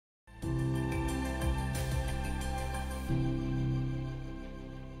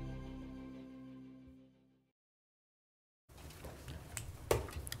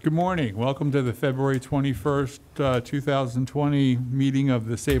Good morning. Welcome to the February 21st, 2020 meeting of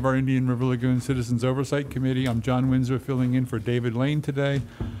the Save Our Indian River Lagoon Citizens Oversight Committee. I'm John Windsor, filling in for David Lane today.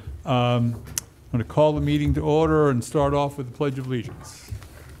 I'm going to call the meeting to order and start off with the Pledge of Allegiance.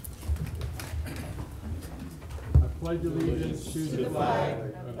 I pledge allegiance to the flag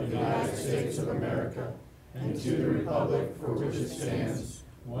of the United States of America and to the republic for which it stands,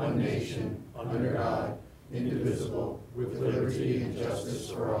 one nation, under God, indivisible, with liberty and justice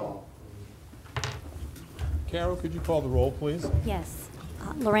for all. Carol, could you call the roll, please? Yes.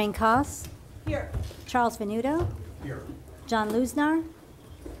 Lorraine Koss. Here. Charles Venuto. Here. John Lusnar.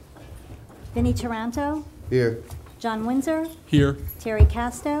 Vinnie Taranto. Here. John Windsor. Here. Terry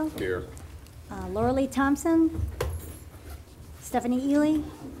Casto. Here. Laura Lee Thompson. Stephanie Ely.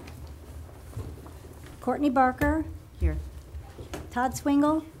 Courtney Barker. Here. Todd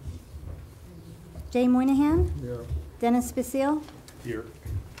Swingle. Jay Moynihan. Here. Dennis Basile. Here.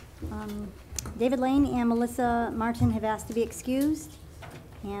 David Lane and Melissa Martin have asked to be excused.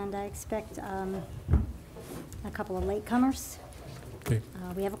 And I expect a couple of latecomers. Okay.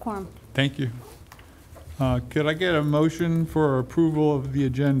 We have a quorum. Thank you. Could I get a motion for approval of the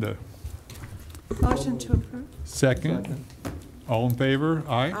agenda? Motion to approve. Second. All in favor?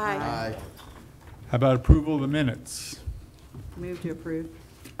 Aye. Aye. How about approval of the minutes? Move to approve.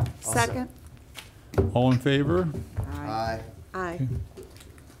 Second. All in favor? Aye. Aye.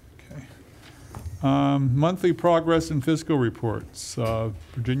 Okay. Monthly progress and fiscal reports.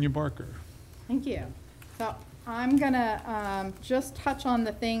 Virginia Barker. Thank you. So I'm going to just touch on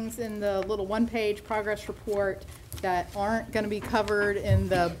the things in the little one-page progress report that aren't going to be covered in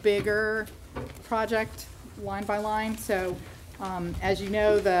the bigger project line by line. So as you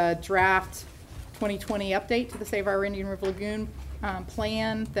know, the draft 2020 update to the Save Our Indian River Lagoon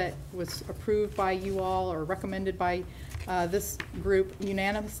plan that was approved by you all or recommended by this group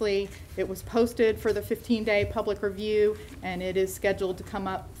unanimously. It was posted for the 15-day public review, and it is scheduled to come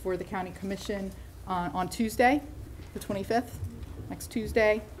up for the County Commission on Tuesday, the 25th, next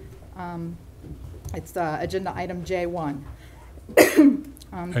Tuesday. It's agenda item J1.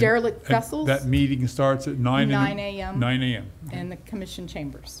 Derelict vessels. That meeting starts at 9 a.m. 9 a.m. in the Commission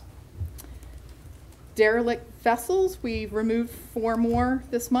chambers. Derelict vessels, we've removed 4 more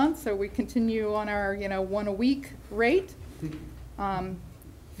this month, so we continue on our 1 a week rate.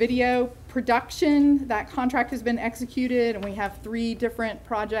 Video production, that contract has been executed, and we have 3 different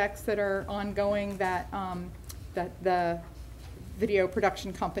projects that are ongoing that that the video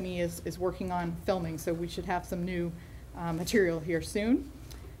production company is working on filming, so we should have some new material here soon.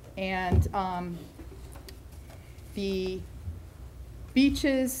 And the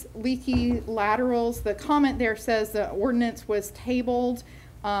beaches, leaky laterals, the comment there says the ordinance was tabled.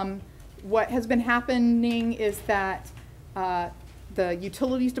 What has been happening is that the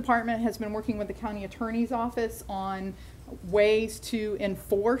Utilities Department has been working with the County Attorney's Office on ways to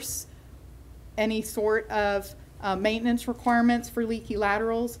enforce any sort of maintenance requirements for leaky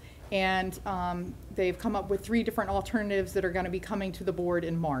laterals, and they've come up with 3 different alternatives that are going to be coming to the board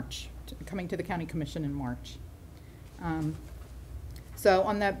in March, coming to the County Commission in March. So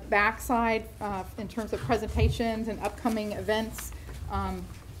on the back side, in terms of presentations and upcoming events,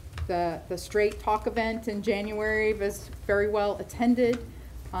 the Straight Talk event in January was very well attended.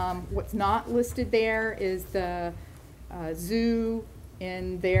 What's not listed there is the zoo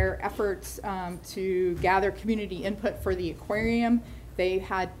in their efforts to gather community input for the aquarium. They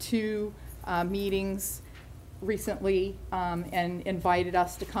had 2 meetings recently and invited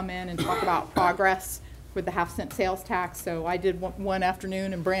us to come in and talk about progress with the half-cent sales tax. So I did one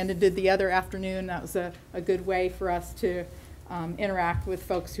afternoon and Brandon did the other afternoon. That was a good way for us to interact with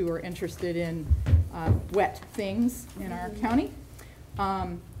folks who are interested in wet things in our county.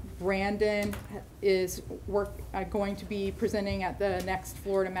 Brandon is going to be presenting at the next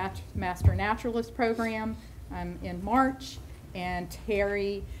Florida Master Naturalist Program in March, and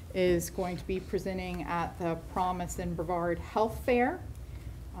Terry is going to be presenting at the Promise in Brevard Health Fair.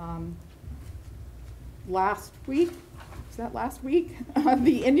 Last week, was that last week?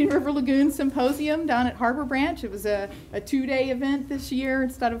 The Indian River Lagoon Symposium down at Harbor Branch. It was a 2-day event this year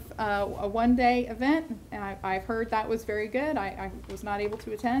instead of a 1-day event, and I've heard that was very good. I was not able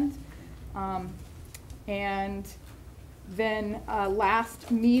to attend. And then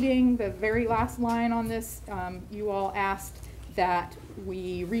last meeting, the very last line on this, you all asked that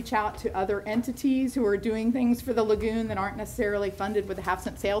we reach out to other entities who are doing things for the lagoon that aren't necessarily funded with the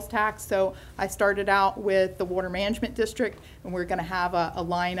half-cent sales tax. So I started out with the Water Management District, and we're going to have a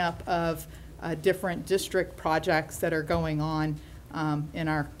lineup of different district projects that are going on in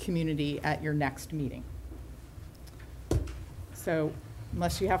our community at your next meeting. So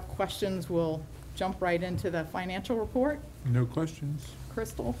Unless you have questions, we'll jump right into the financial report. No questions.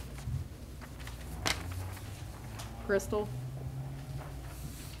 Crystal? Crystal?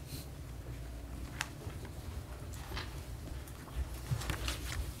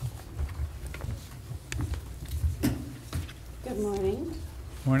 Good morning.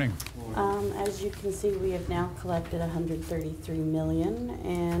 Morning. As you can see, we have now collected 133 million,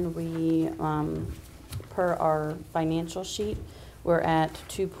 and we, per our financial sheet, we're at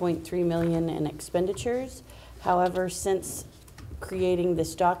 2.3 million in expenditures. However, since creating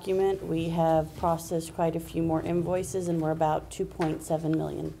this document, we have processed quite a few more invoices, and we're about 2.7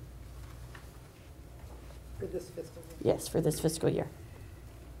 million. For this fiscal year? Yes, for this fiscal year.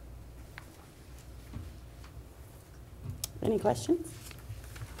 Any questions?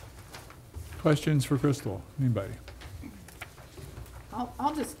 Questions for Crystal? Anybody?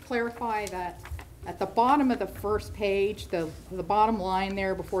 I'll just clarify that at the bottom of the first page, the bottom line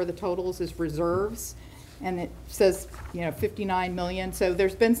there before the totals is reserves, and it says, 59 million. So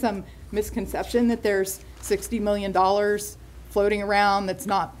there's been some misconception that there's $60 million floating around that's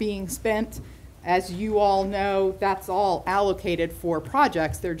not being spent. As you all know, that's all allocated for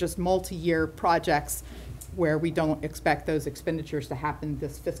projects. They're just multi-year projects where we don't expect those expenditures to happen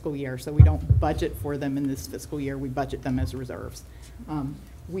this fiscal year. So we don't budget for them in this fiscal year. We budget them as reserves.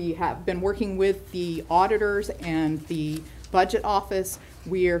 We have been working with the auditors and the budget office.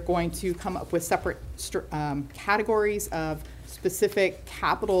 We are going to come up with separate categories of specific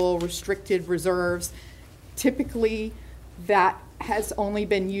capital restricted reserves. Typically, that has only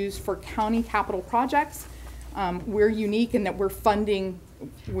been used for county capital projects. We're unique in that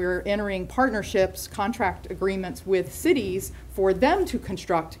we're entering partnerships, contract agreements with cities for them to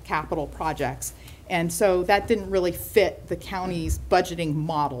construct capital projects. And so that didn't really fit the county's budgeting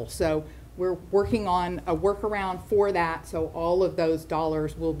model. So we're working on a workaround for that, so all of those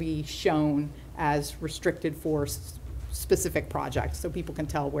dollars will be shown as restricted for specific projects, so people can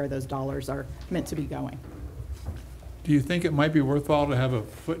tell where those dollars are meant to be going. Do you think it might be worthwhile to have a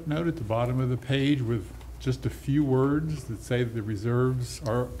footnote at the bottom of the page with just a few words that say that the reserves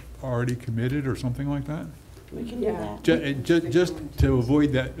are already committed or something like that? We can do that. Just to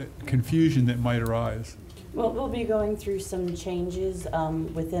avoid that confusion that might arise. Well, we'll be going through some changes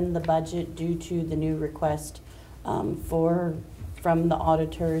within the budget due to the new request from the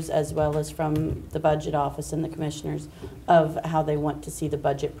auditors as well as from the budget office and the commissioners of how they want to see the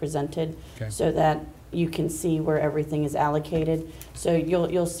budget presented, Okay. so that you can see where everything is allocated. So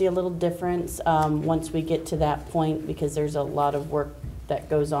you'll see a little difference once we get to that point, because there's a lot of work that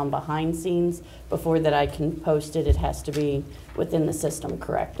goes on behind scenes. Before that I can post it, it has to be within the system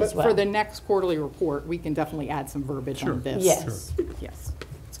correct as well. But for the next quarterly report, we can definitely add some verbiage Sure. on this. Yes. Yes,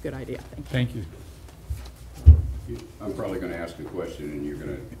 it's a good idea, thank you. Thank you. I'm probably going to ask a question, and you're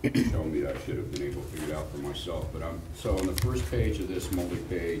going to tell me I should have been able to figure it out for myself. But so on the first page of this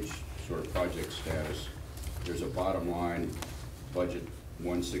multi-page sort of project status, there's a bottom line budget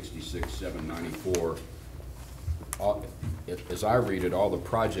 166,794. As I read it, all the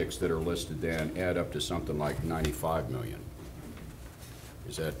projects that are listed then add up to something like 95 million.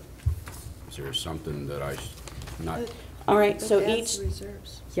 Is there something that not? All right, so That's each,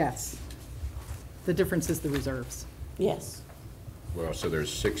 reserves. Yes. The difference is the reserves. yes. Well, so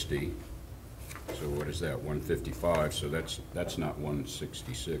there's 60. So what is that? 155. So that's not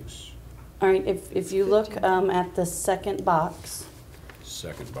 166. All right, if you look at the second box,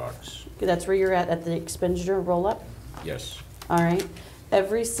 Second box. that's where you're at the expenditure roll-up. Yes. All right,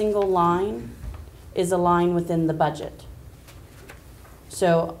 every single line is a line within the budget.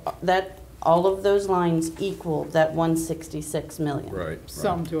 So that, all of those lines equal that 166 million. Right.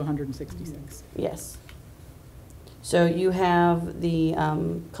 Sum to 166. Yes. So you have the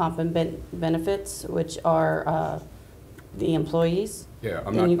comp and benefits, which are the employees. Yeah,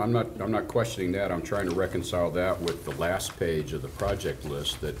 And I'm not questioning that. I'm trying to reconcile that with the last page of the project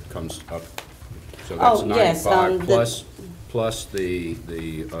list that comes up. So that's Oh, yes, 95 plus the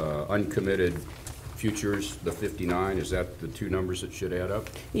uncommitted futures, the 59. Is that the two numbers that should add up?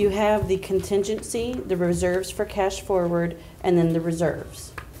 You have the contingency, the reserves for cash forward, and then the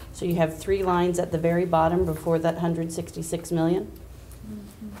reserves. So you have three lines at the very bottom before that 166 million.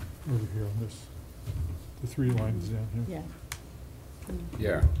 Over here on this, the three lines down here. Yeah.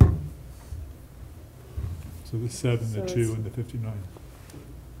 Yeah. So the 7, So the 2, it's- and the 59.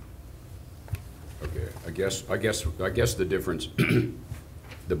 Okay. I guess the difference,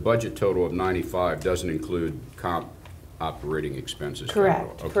 the budget total of 95 doesn't include comp operating expenses.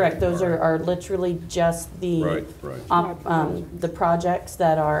 Correct, Okay, correct. Those all right. are literally just the Right. the projects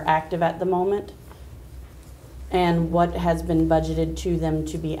that are active at the moment. and what has been budgeted to them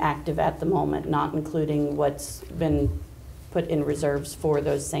to be active at the moment, not including what's been put in reserves for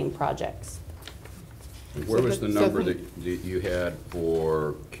those same projects. Where was the number that you had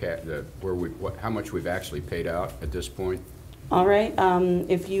for how much we've actually paid out at this point? All right,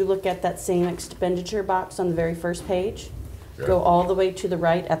 if you look at that same expenditure box on the very first page, Okay. go all the way to the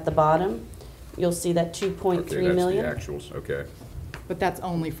right at the bottom, you'll see that 2.3 million. That's the actuals, okay. But that's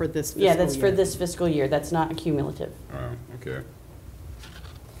only for this fiscal year. Yeah, that's for this fiscal year, that's not cumulative. Okay.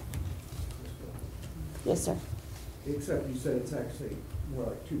 Yes, sir. Except you said it's actually more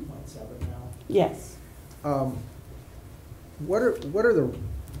like 2.7 now. Yes. What are the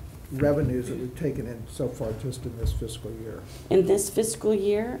revenues that we've taken in so far just in this fiscal year? In this fiscal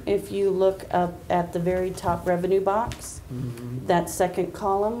year, if you look up at the very top revenue box, that second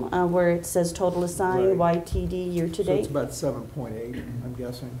column where it says total assigned, Right. YTD year to So date, it's about 7.8, I'm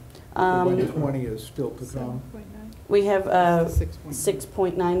guessing. When 20 is still to come. we have 6.9.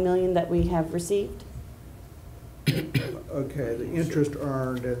 6.9 million that we have received. Okay, the interest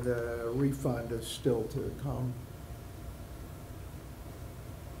earned and the refund is still to come.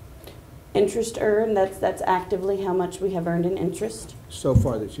 Interest earned, that's actively how much we have earned in interest So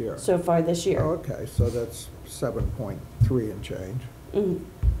far this year. so far this year. Oh, okay, so that's 7.3 and change. Mhm.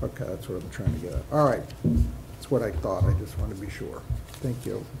 Okay, that's what I'm trying to get at. All right, that's what I thought, I just wanted to be sure. Thank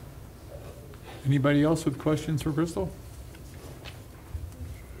you. Anybody else with questions for Crystal?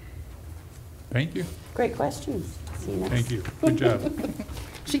 Thank you. Great questions. See you next. Thank you. Good job.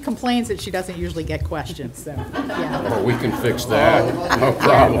 She complains that she doesn't usually get questions, so, yeah. Oh, we can fix that, no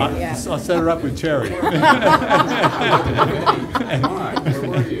problem. Yeah. I'll set her up with Terry. Come on, where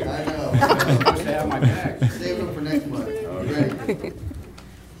were you? I know. You're supposed to have my back. Save them for next month. Okay.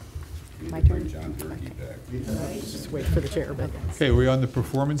 My Need to turn. bring John Durkee back. Just wait for the chair, but, Okay, are we on the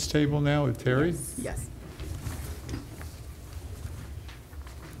performance table now with Terry? yes.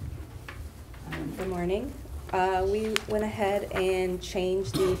 Good morning. We went ahead and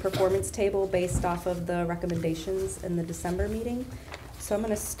changed the performance table based off of the recommendations in the December meeting. So I'm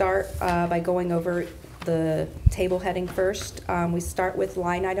going to start by going over the table heading first. We start with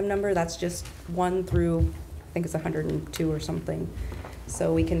line item number. That's just 1 through, I think it's 102 or something.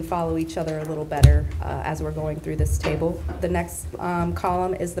 So we can follow each other a little better as we're going through this table. The next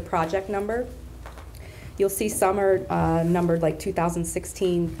column is the project number. You'll see some are numbered like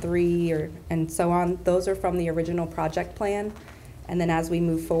 2016, 3, and so on. Those are from the original project plan. And then as we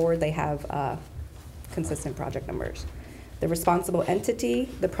move forward, they have consistent project numbers. The responsible entity,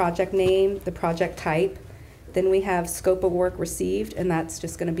 the project name, the project type. Then we have scope of work received, and that's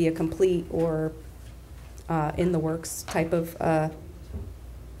just going to be a complete or in the works type of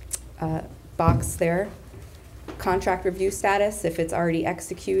box there. Contract review status, if it's already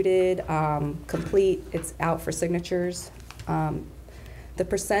executed, complete, it's out for signatures. The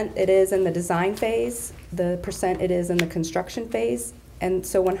percent it is in the design phase, the percent it is in the construction phase, and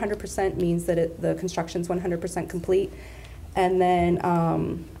so 100% means that the construction's 100% complete. And then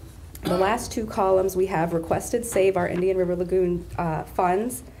the last two columns, we have requested Save Our Indian River Lagoon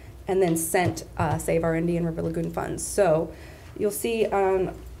funds, and then sent Save Our Indian River Lagoon funds. So you'll see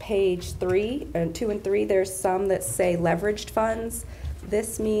on page 2 and 3, there's some that say leveraged funds.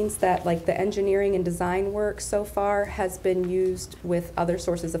 This means that like the engineering and design work so far has been used with other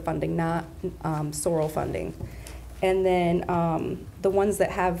sources of funding, not SORL funding. And then the ones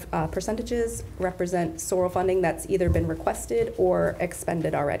that have percentages represent SORL funding that's either been requested or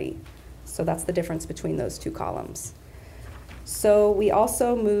expended already. So that's the difference between those two columns. So we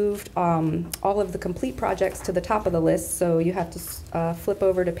also moved all of the complete projects to the top of the list. So you have to flip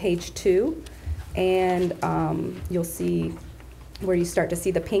over to page 2, and you'll see where you start to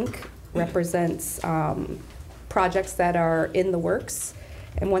see the pink represents projects that are in the works.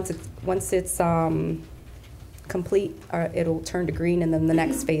 And once it's complete, it'll turn to green, and then the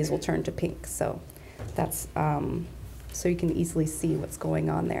next phase will turn to pink. So that's so you can easily see what's going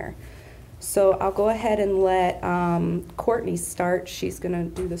on there. So I'll go ahead and let Courtney start. She's going to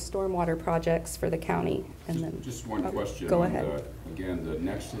do the stormwater projects for the county, and then Just one question. Go on ahead. Again, the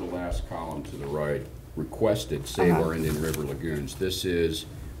next to the last column to the right, requested Save Our Indian River Lagoons. This is,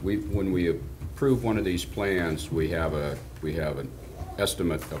 when we approve one of these plans, we have an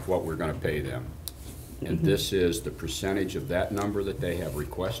estimate of what we're going to pay them. And this is the percentage of that number that they have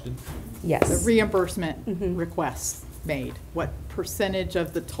requested? The yes. reimbursement requests made, what percentage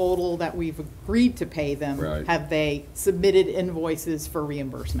of the total that we've agreed to pay them Right. have they submitted invoices for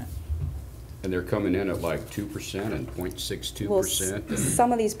reimbursement? And they're coming in at like 2% and Well, 0.62%?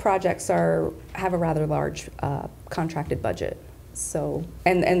 some of these projects have a rather large contracted budget. So,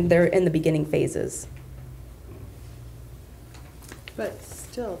 and they're in the beginning phases. But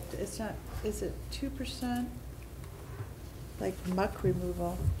still, it's not, is it 2%? Like muck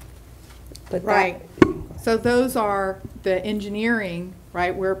removal? But that- Right. So those are the engineering,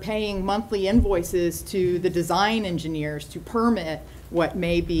 right? We're paying monthly invoices to the design engineers to permit what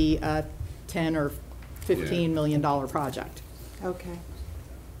may be a 10 or $15 million project. Okay.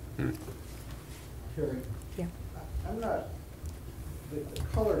 Terry? Yeah. I'm not, the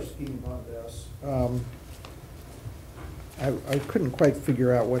color scheme on this, I couldn't quite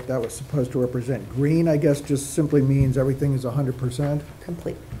figure out what that was supposed to represent. Green, I guess, just simply means everything is 100%.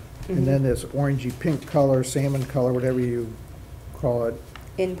 Complete. And then this orangey pink color, salmon color, whatever you call it,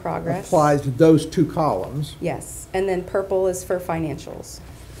 In progress. applies to those two columns. Yes, and then purple is for financials.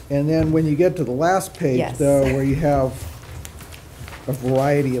 And then when you get to the last page, Yes. though, where you have a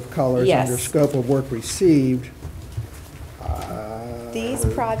variety of colors under Yes. scope of work received. These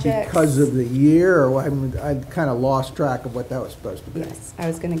projects. Because of the year, or I kind of lost track of what that was supposed to be. Yes, I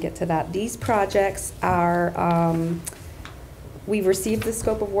was going to get to that. These projects are, we've received the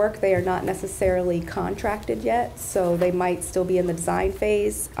scope of work. They are not necessarily contracted yet, so they might still be in the design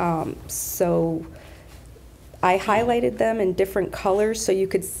phase. So I highlighted them in different colors so you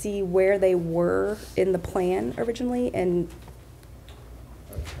could see where they were in the plan originally, and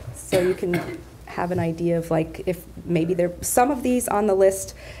so you can have an idea of like if maybe there, some of these on the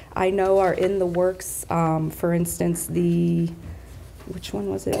list I know are in the works. For instance, which one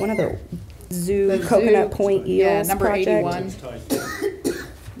was it? One of the zoo The Coconut zoo, Point yeah, Eels number project. 81.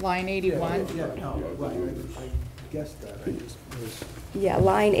 Line 81. Yeah, no, right, I guessed that, I just was. Yeah,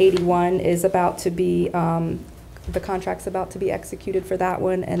 line 81 is about to be, the contract's about to be executed for that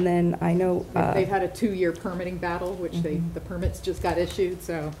one, and then I know. They've had a 2-year permitting battle, which the permits just got issued,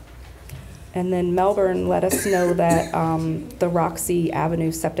 so. And then Melbourne let us know that the Roxy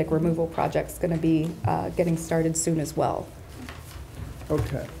Avenue septic removal project's going to be getting started soon as well.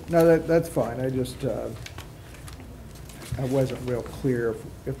 Okay, no, that's fine, I just, I wasn't real clear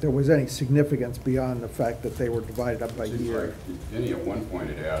if there was any significance beyond the fact that they were divided up by Seems year. like Jenny at one point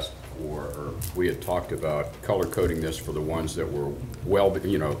had asked for, or we had talked about color coding this for the ones that were well,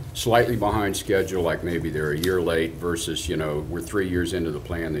 slightly behind schedule, like maybe they're a year late versus, we're 3 years into the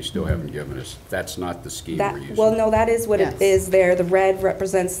plan, they still haven't given us. That's not the scheme we're using. Well, no, that is what Yes. it is there. The red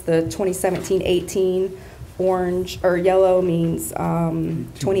represents the 2017-18, orange, or yellow means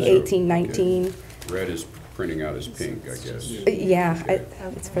 2018-19. Red is printing out as pink, I guess. Yeah,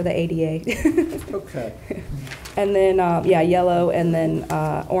 it's for the ADA. Okay, And then, yellow, and then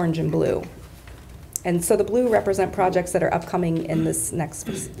orange and blue. And so the blue represent projects that are upcoming in this next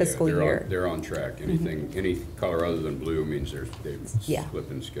fiscal Yeah, year. they're on track. Anything, any color other than blue means they've Yeah.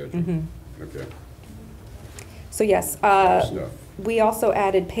 slipped in schedule. Okay. So yes, Stuff. we also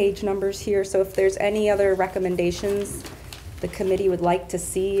added page numbers here, so if there's any other recommendations the committee would like to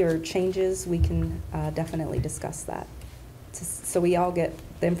see or changes, we can definitely discuss that. So we all get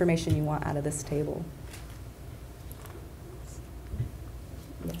the information you want out of this table.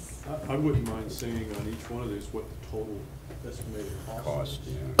 Yes. I wouldn't mind seeing on each one of these what the total estimated Cost,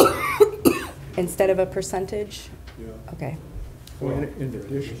 is. yeah. Instead of a percentage? Yeah. Okay. well, in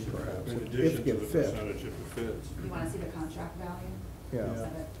addition perhaps, In if addition to it the fit, percentage if it fits. You want to see the contract value? yeah.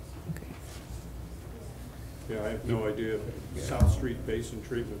 Okay. Yeah, I have no idea if South Street Basin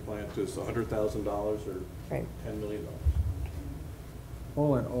Treatment Plant is $100,000 or Right. $10 million.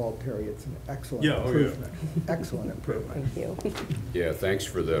 All in all, Terry, it's an excellent Yeah, oh, yeah. improvement. Excellent improvement. Thank you. Yeah, thanks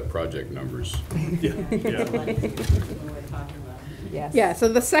for the project numbers. Yeah. Yes. Yeah, so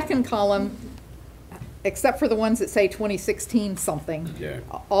the second column, except for the ones that say 2016 something. Yeah.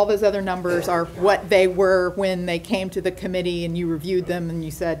 All those other numbers are what they were when they came to the committee and you reviewed them and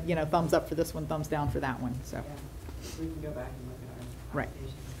you said, thumbs up for this one, thumbs down for that one, so. We can go back and look at our Right.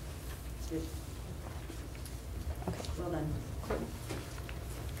 applications. Good. Well done.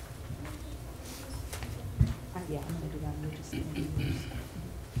 Yeah, I'm gonna do that. We'll just-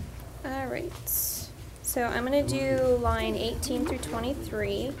 All right, so I'm gonna do line 18 through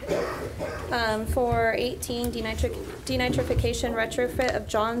 23. For 18, denitrification retrofit of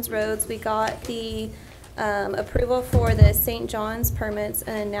John's Roads, we got the approval for the St. John's permits,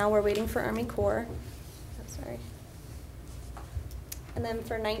 and now we're waiting for Army Corps. Oh, sorry. And then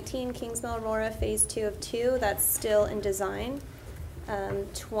for 19, Kingsmill Aurora Phase 2 of 2, that's still in design.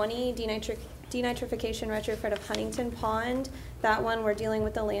 20, denitrification retrofit of Huntington Pond. That one, we're dealing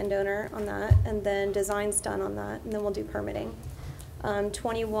with the landowner on that, and then design's done on that, and then we'll do permitting.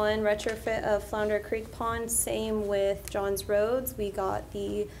 21, retrofit of Flounder Creek Pond, same with John's Roads. We got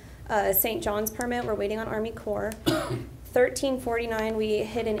the St. John's permit, we're waiting on Army Corps. 1349, we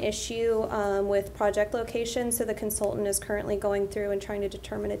hit an issue with project location, so the consultant is currently going through and trying to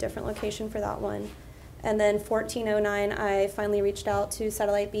determine a different location for that one. And then 1409, I finally reached out to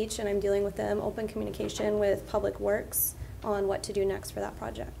Satellite Beach, and I'm dealing with them, open communication with Public Works on what to do next for that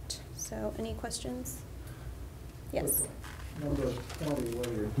project. So, any questions? Yes. Number 20,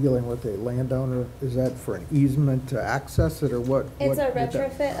 where you're dealing with a landowner, is that for an easement to access it, or what? It's a what did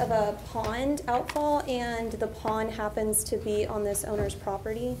that- retrofit of a pond outfall, and the pond happens to be on this owner's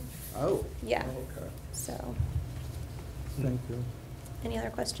property. Oh. Yeah. Okay. So, Thank you. any other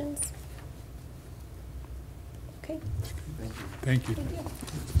questions? Okay. Thank you.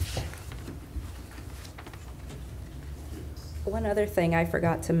 One other thing I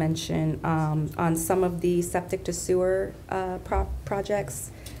forgot to mention, on some of the septic to sewer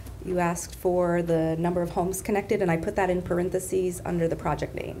projects, you asked for the number of homes connected, and I put that in parentheses under the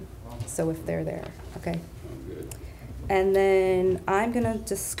project name, so if they're there, okay? And then I'm going to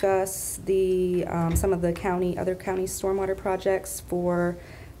discuss the, some of the other county stormwater projects for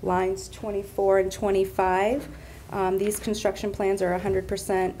lines 24 and 25. These construction plans are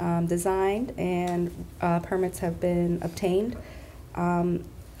 100% designed, and permits have been obtained.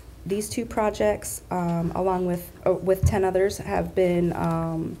 These two projects, along with 10 others, have been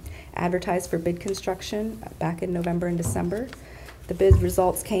advertised for bid construction back in November and December. The bid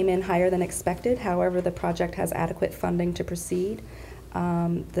results came in higher than expected. However, the project has adequate funding to proceed.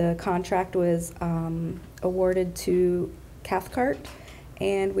 The contract was awarded to Cathcart,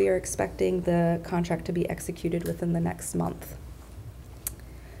 and we are expecting the contract to be executed within the next month.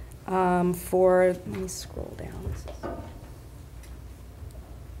 Let me scroll down.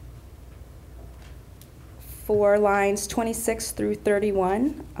 For lines 26 through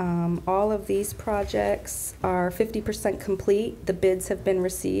 31, all of these projects are 50% complete. The bids have been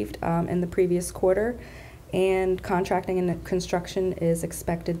received in the previous quarter, and contracting and construction is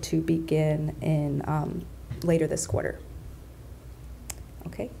expected to begin in later this quarter.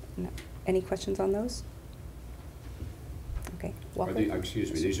 Okay, any questions on those? Okay, Walker?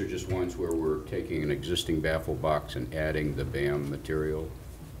 Excuse me, these are just ones where we're taking an existing baffle box and adding the BAM material?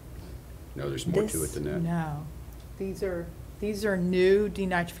 No, there's more to it than that? No, these are new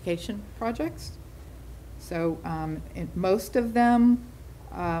denitrification projects. So most of them,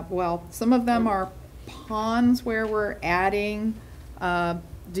 well, some of them are ponds where we're adding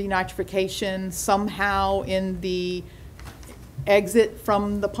denitrification somehow in the exit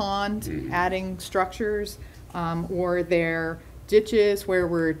from the pond, adding structures, or they're ditches where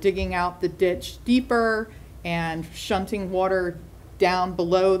we're digging out the ditch deeper and shunting water down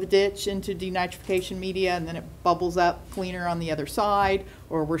below the ditch into denitrification media, and then it bubbles up cleaner on the other side,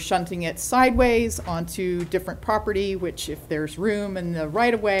 or we're shunting it sideways onto different property, which if there's room in the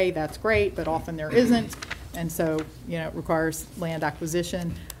right of way, that's great, but often there isn't, and so, you know, it requires land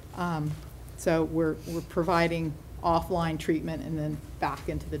acquisition. So we're providing offline treatment and then back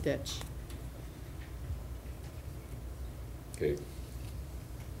into the ditch. Okay.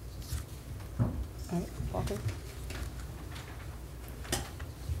 All right, Walker?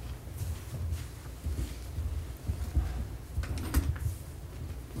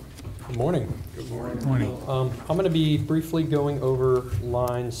 Good morning. Good morning. Morning. I'm going to be briefly going over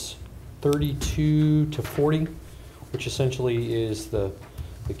lines 32 to 40, which essentially is the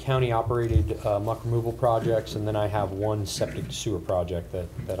county-operated muck removal projects, and then I have one septic sewer project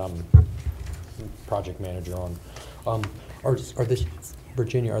that I'm project manager on. Are the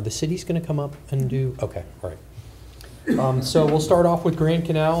Virginia, are the cities going to come up and do? Okay, all right. So we'll start off with Grand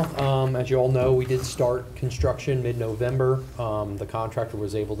Canal. As you all know, we did start construction mid-November. The contractor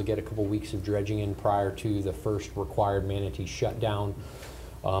was able to get a couple weeks of dredging in prior to the first required manatee shutdown.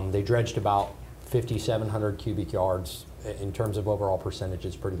 They dredged about 5,700 cubic yards. In terms of overall percentage,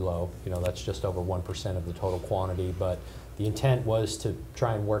 it's pretty low. You know, that's just over 1% of the total quantity, but the intent was to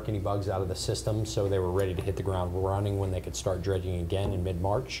try and work any bugs out of the system so they were ready to hit the ground running when they could start dredging again in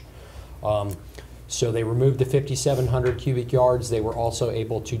mid-March. So they removed the 5,700 cubic yards. They were also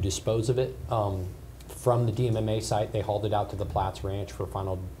able to dispose of it from the DMMA site. They hauled it out to the Platts Ranch for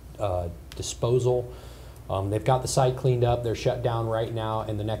final disposal. They've got the site cleaned up. They're shut down right now.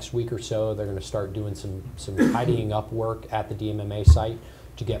 In the next week or so, they're going to start doing some tidying up work at the DMMA site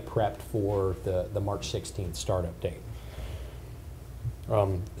to get prepped for the March 16th startup date.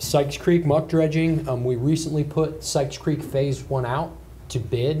 Sykes Creek muck dredging. We recently put Sykes Creek Phase 1 out to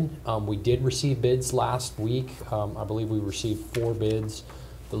bid. We did receive bids last week. I believe we received 4 bids.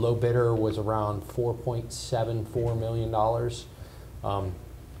 The low bidder was around $4.74 million.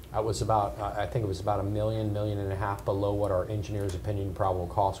 That was about, I think it was about $1.5 million below what our engineer's opinion probable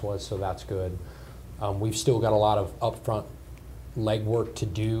cost was, so that's good. We've still got a lot of upfront legwork to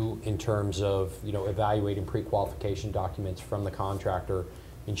do in terms of, you know, evaluating pre-qualification documents from the contractor,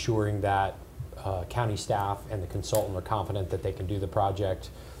 ensuring that county staff and the consultant are confident that they can do the project.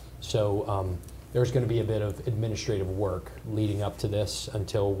 So there's going to be a bit of administrative work leading up to this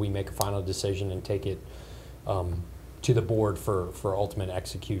until we make a final decision and take it to the board for ultimate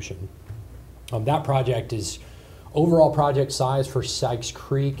execution. That project is, overall project size for Sykes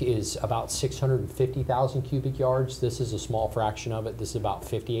Creek is about 650,000 cubic yards. This is a small fraction of it. This is about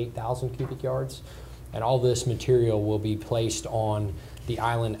 58,000 cubic yards. And all this material will be placed on the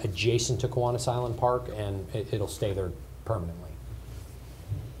island adjacent to Kiwanis Island Park, and it'll stay there permanently.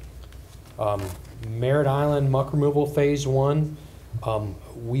 Merritt Island Muck Removal Phase 1,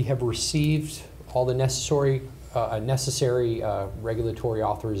 we have received all the necessary regulatory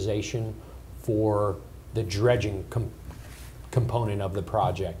authorization for the dredging component of the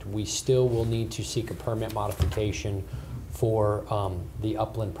project. We still will need to seek a permit modification for the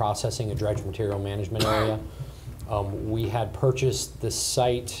upland processing and dredge material management area. We had purchased the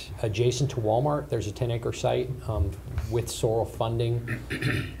site adjacent to Walmart. There's a 10-acre site with Sorrel funding.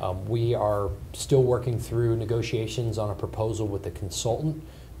 We are still working through negotiations on a proposal with the consultant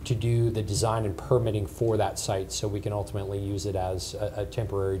to do the design and permitting for that site so we can ultimately use it as a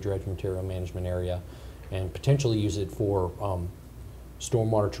temporary dredge material management area and potentially use it for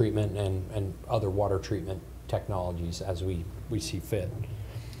stormwater treatment and other water treatment technologies as we see fit.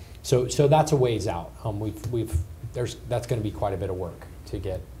 So that's a ways out. That's going to be quite a bit of work to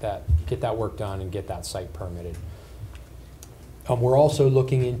get that work done and get that site permitted. We're also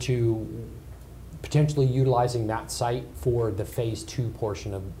looking into potentially utilizing that site for the Phase 2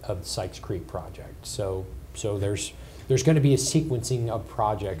 portion of the Sykes Creek project. So there's going to be a sequencing of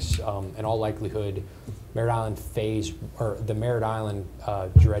projects. In all likelihood, Merritt Island the Merritt Island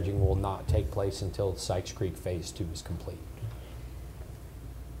dredging will not take place until Sykes Creek Phase 2 is complete.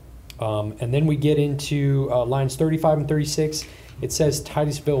 And then we get into lines 35 and 36. It says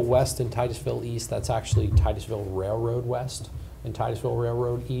Titusville West and Titusville East. That's actually Titusville Railroad West and Titusville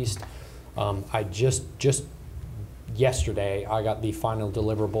Railroad East. I just yesterday, I got the final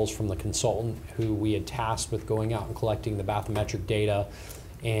deliverables from the consultant who we had tasked with going out and collecting the bathymetric data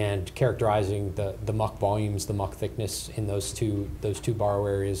and characterizing the muck volumes, the muck thickness in those two borrow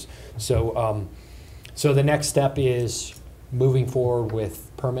areas. So the next step is moving forward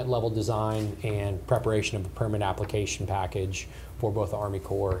with permit level design and preparation of a permit application package for both the Army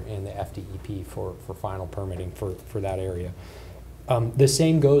Corps and the FDEP for final permitting for that area. The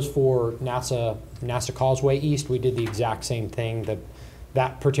same goes for NASA Causeway East. We did the exact same thing.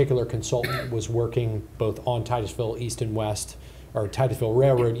 That particular consultant was working both on Titusville East and West, or Titusville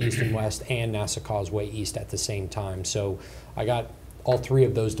Railroad East and West, and NASA Causeway East at the same time. So I got all three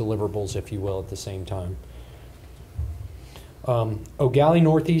of those deliverables, if you will, at the same time. O'Galley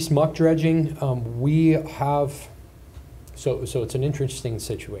Northeast muck dredging, we have, so it's an interesting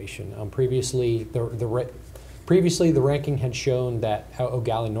situation. Previously, the ranking had shown that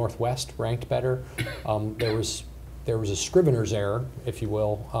O'Galley Northwest ranked better. There was a scrivener's error, if you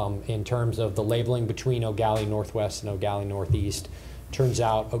will, in terms of the labeling between O'Galley Northwest and O'Galley Northeast. Turns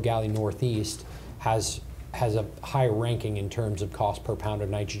out O'Galley Northeast has a high ranking in terms of cost per pound of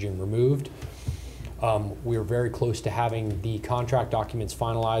nitrogen removed. We're very close to having the contract documents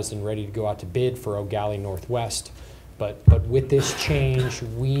finalized and ready to go out to bid for O'Galley Northwest. But with this change,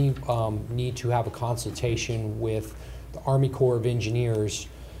 we need to have a consultation with the Army Corps of Engineers,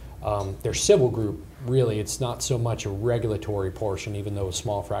 their civil group. Really, it's not so much a regulatory portion, even though a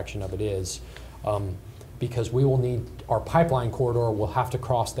small fraction of it is, because we will need, our pipeline corridor will have to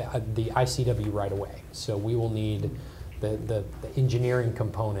cross the ICW right away. So we will need the engineering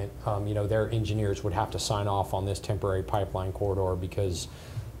component. Their engineers would have to sign off on this temporary pipeline corridor because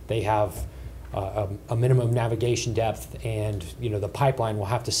they have a minimum navigation depth, and the pipeline will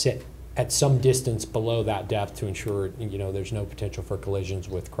have to sit at some distance below that depth to ensure there's no potential for collisions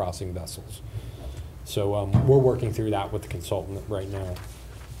with crossing vessels. So we're working through that with the consultant right now.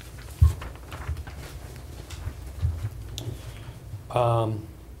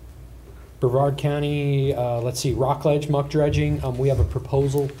 Brevard County, let's see, Rockledge muck dredging. We have a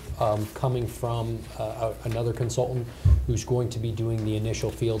proposal coming from another consultant who's going to be doing the initial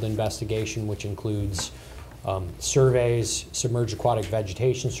field investigation, which includes surveys, submerged aquatic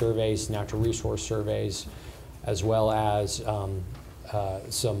vegetation surveys, natural resource surveys, as well as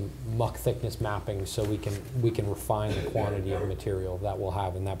some muck thickness mapping, so we can refine the quantity of material that we'll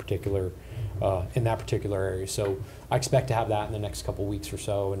have in that particular area. So I expect to have that in the next couple weeks or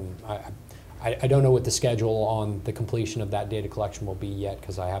so, and I don't know what the schedule on the completion of that data collection will be yet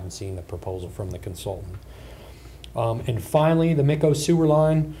because I haven't seen the proposal from the consultant. And finally, the Micco sewer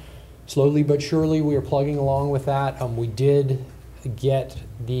line, slowly but surely we are plugging along with that. We did get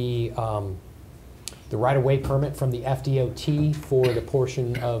the right-of-way permit from the FDOT for the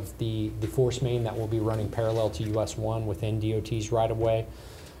portion of the force main that will be running parallel to US 1 within DOT's right-of-way.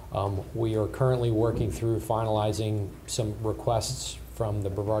 We are currently working through finalizing some requests from the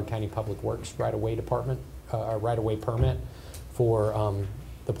Brevard County Public Works right-of-way department, right-of-way permit for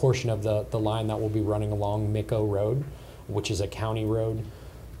the portion of the line that will be running along Micco Road, which is a county road.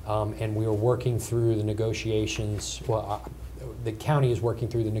 And we are working through the negotiations, the county is working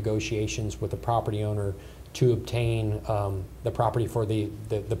through the negotiations with the property owner to obtain the property for the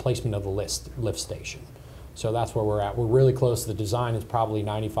placement of the lift station. So that's where we're at. We're really close. The design is probably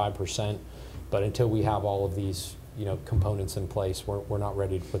 95%, but until we have all of these components in place, we're not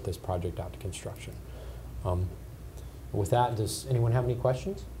ready to put this project out to construction. With that, does anyone have any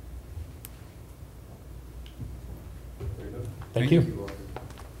questions? Thank you. Good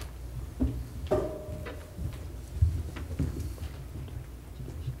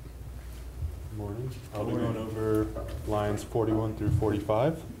morning. I'll be going over lines 41 through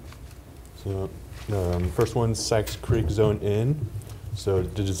 45. So first one's Sykes Creek Zone In. So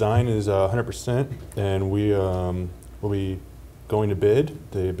the design is 100%, and we will be going to bid.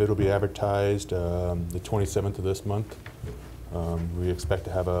 The bid will be advertised the 27th of this month. We expect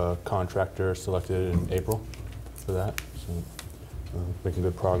to have a contractor selected in April for that. So making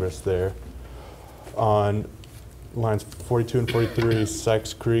good progress there. On lines 42 and 43,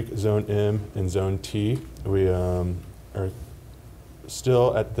 Sykes Creek, Zone M and Zone T, we are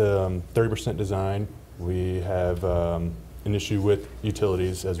still at the 30% design. We have an issue with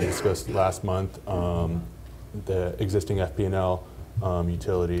utilities, as we discussed last month. The existing FP&L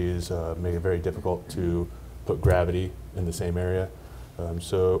utilities make it very difficult to put gravity in the same area.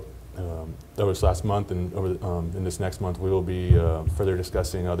 That was last month, and over in this next month, we will be further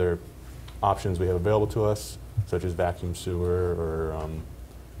discussing other options we have available to us, such as vacuum sewer or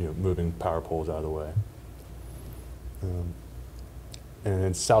moving power poles out of the way. And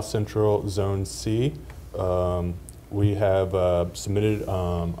in South Central Zone C, we have submitted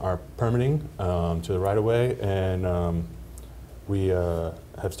our permitting to the right-of-way, and we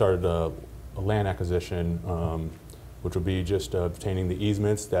have started a land acquisition, which will be just obtaining the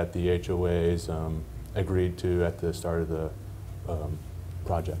easements that the HOAs agreed to at the start of the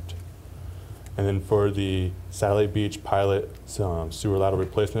project. And then for the Satellite Beach pilot sewer lateral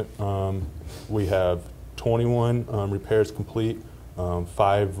replacement, we have 21 repairs complete,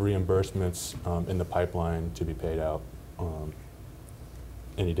 5 reimbursements in the pipeline to be paid out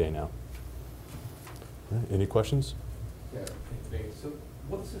any day now. All right, any questions? Yeah, thanks. So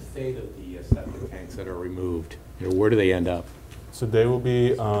what's the state of the septic tanks that are removed? Where do they end up? So they will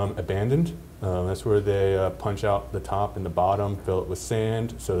be abandoned. That's where they punch out the top and the bottom, fill it with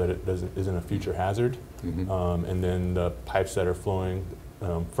sand so that it isn't a future hazard. Mm-hmm. And then the pipes that are flowing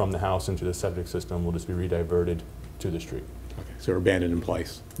from the house into the septic system will just be rediverted to the street. Okay, so they're abandoned in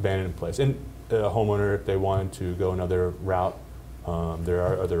place. Abandoned in place. And a homeowner, if they wanted to go another route, there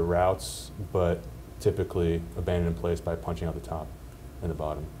are other routes, but typically abandoned in place by punching out the top and the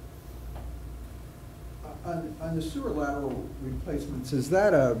bottom. On the sewer lateral replacements, is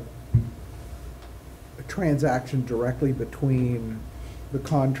that a transaction directly between the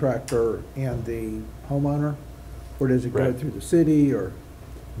contractor and the homeowner? Or does it go through the city, or?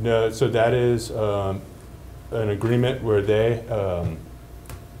 No, so that is an agreement where they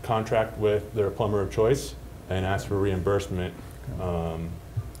contract with their plumber of choice and ask for reimbursement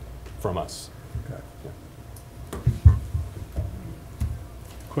from us. Okay. Yeah.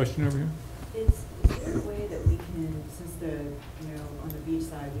 Question over here? Is there a way that we can, since on the beach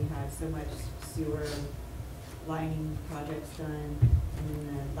side, we had so much sewer lining projects done, and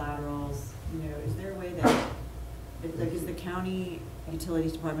then the laterals, is there a way that, is the county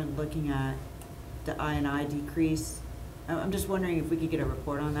utilities department looking at the I&I decrease? I'm just wondering if we could get a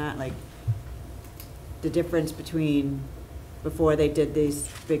report on that, like the difference between before they did these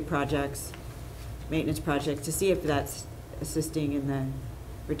big projects, maintenance projects, to see if that's assisting in the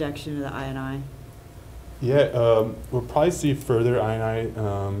reduction of the I&I. Yeah, we'll probably see further I&I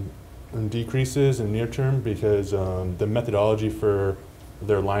decreases in near term because the methodology for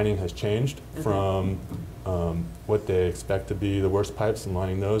their lining has changed from what they expect to be the worst pipes and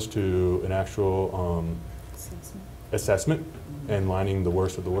lining those to an actual assessment and lining the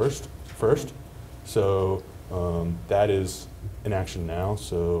worst of the worst first. So that is in action now,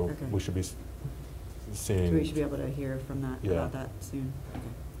 so we should be seeing. So we should be able to hear from that, about that soon. Okay.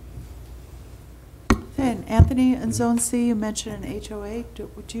 Anthony, in Zone C, you mentioned an HOA.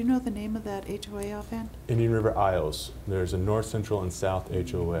 Do you know the name of that HOA offhand? Indian River Isles. There's a north, central, and south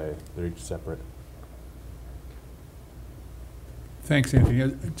HOA. They're each separate. Thanks,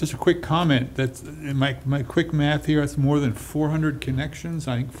 Anthony. Just a quick comment. That's in my quick math here. That's more than 400 connections.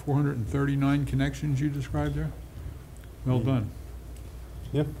 I think 439 connections you described there. Well done.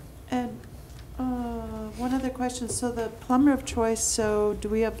 Yeah. And one other question. So the plumber of choice, so do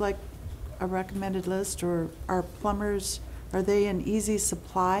we have like a recommended list, or are plumbers, are they an easy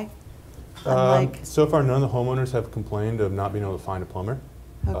supply? So far, none of the homeowners have complained of not being able to find a plumber.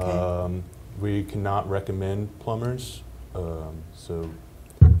 Okay. We cannot recommend plumbers. So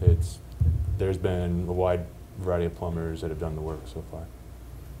there's been a wide variety of plumbers that have done the work so far.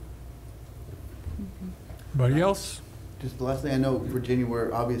 Anybody else? Just the last thing, I know Virginia,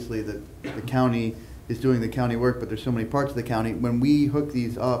 where obviously the county is doing the county work, but there's so many parts of the county. When we hook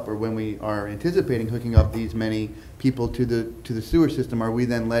these up, or when we are anticipating hooking up these many people to the sewer system, are we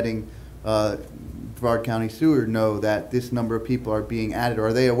then letting Brevard County Sewer know that this number of people are being added, or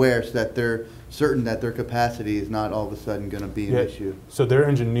are they aware so that they're certain that their capacity is not all of a sudden going to be an issue? So their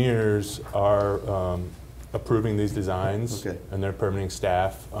engineers are approving these designs, Okay. and their permitting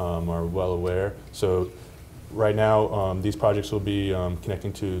staff are well aware. So right now, these projects will be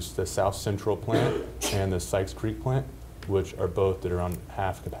connecting to the South Central plant and the Sykes Creek plant, which are both at around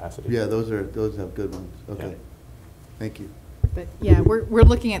half capacity. Yeah, those have good ones. Okay. Yeah. Thank you. But yeah, we're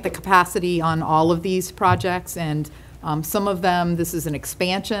looking at the capacity on all of these projects, and some of them, this is an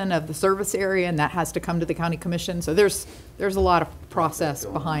expansion of the service area, and that has to come to the county commission. So there's a lot of process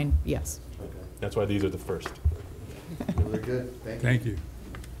behind, yes. Okay. That's why these are the first. Really good. Thank you.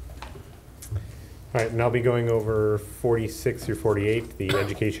 All right, and I'll be going over 46 through 48, the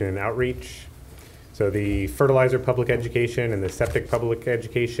education and outreach. So the fertilizer public education and the septic public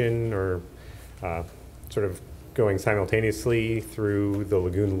education are sort of going simultaneously through the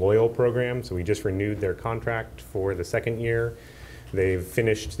Lagoon Loyal program. So we just renewed their contract for the second year. They've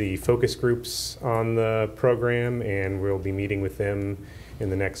finished the focus groups on the program, and we'll be meeting with them in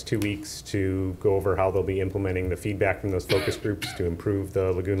the next 2 weeks to go over how they'll be implementing the feedback from those focus groups to improve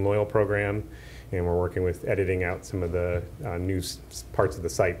the Lagoon Loyal program. And we're working with editing out some of the new parts of the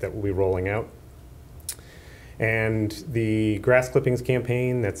site that we'll be rolling out. And the grass clippings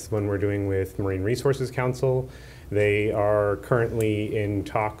campaign, that's one we're doing with Marine Resources Council. They are currently in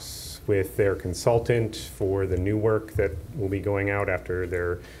talks with their consultant for the new work that will be going out after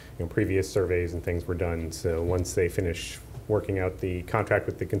their previous surveys and things were done. So once they finish working out the contract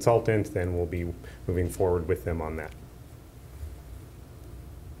with the consultant, then we'll be moving forward with them on that.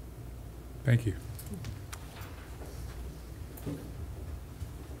 Thank you.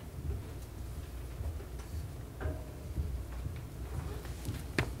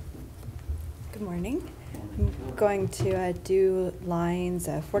 Good morning. I'm going to do lines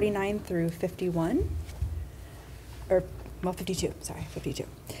 49 through 51, or, well, 52, sorry, 52.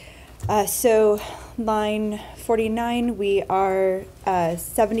 So line 49, we are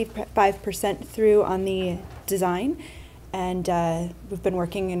 75% through on the design, and we've been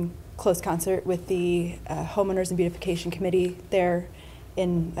working in close concert with the homeowners and beautification committee there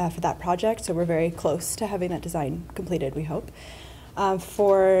for that project, so we're very close to having that design completed, we hope.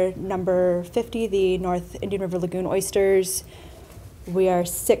 For number 50, the North Indian River Lagoon oysters, we are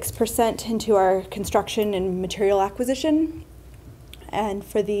 6% into our construction and material acquisition. And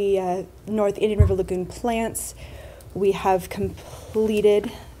for the North Indian River Lagoon plants, we have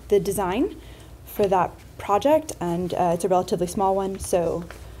completed the design for that project, and it's a relatively small one, so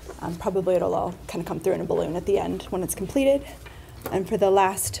probably it'll all kind of come through in a balloon at the end when it's completed. And for the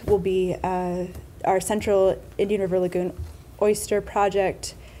last will be our Central Indian River Lagoon oyster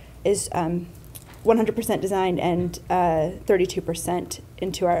project is 100% designed and 32%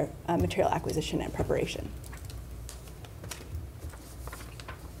 into our material acquisition and preparation.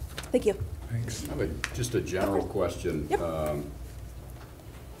 Thank you. Thanks. I have just a general question. Yep.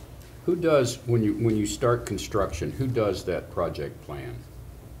 Who does, when you start construction, who does that project plan?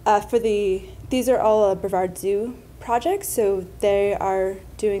 These are all Brevard Zoo projects, so they are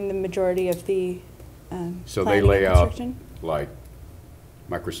doing the majority of the So planning they lay and out construction. like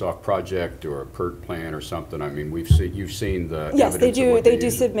Microsoft project or a PERT plan or something? I mean, you've seen the Yes, they evidence of do. what They they do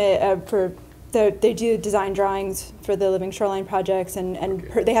use? submit they do design drawings for the living shoreline projects, and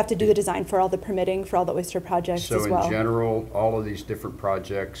Okay. they have to do the design for all the permitting for all the oyster projects as well. So in general, all of these different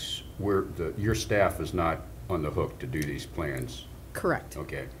projects, your staff is not on the hook to do these plans? Correct.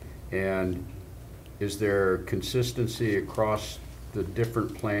 Okay. And is there consistency across the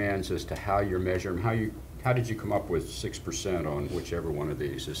different plans as to how you're measuring? How did you come up with 6% on whichever one of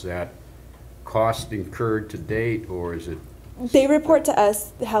these? Is that cost incurred to date, or is it? They report to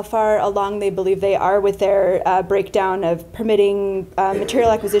us how far along they believe they are with their breakdown of permitting, material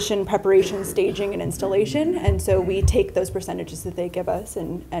acquisition, preparation, staging, and installation. And so we take those percentages that they give us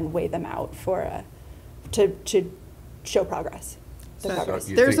and weigh them out for to show progress.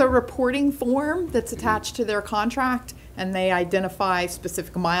 There's a reporting form that's attached to their contract, and they identify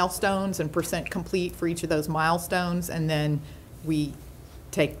specific milestones and percent complete for each of those milestones, and then we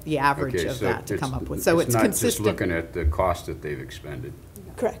take the average of that to come up with. So it's not consistent. just looking at the cost that they've expended.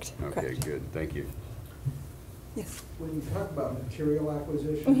 Correct. Okay, correct. good, thank you. Yes. When you talk about material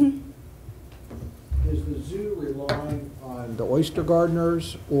acquisition, is the zoo relying on the oyster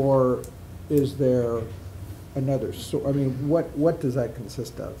gardeners, or is there another I mean, what does that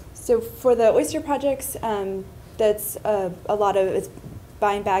consist of? So for the oyster projects, that's a lot of it's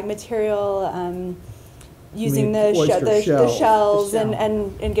buying bag material, using the shells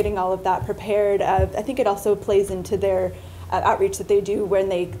and getting all of that prepared. I think it also plays into their outreach that they do when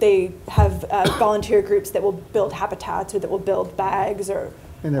they have volunteer groups that will build habitats or that will build bags or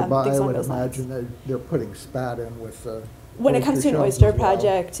And I things along would those lines. imagine that they're putting spat in with When it comes to an shells oyster as well.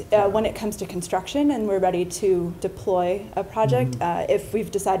 project, when it comes to construction and we're ready to deploy a project, if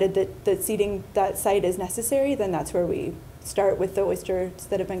we've decided that seeding that site is necessary, then that's where we start with the oysters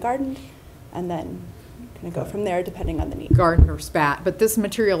that have been gardened and then kind of go from there depending on the need. Garden or spat, but this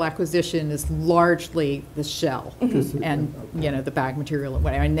material acquisition is largely the shell and, you know, the bag material and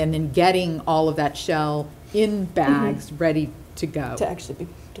whatever, and then getting all of that shell in bags ready to go. To actually be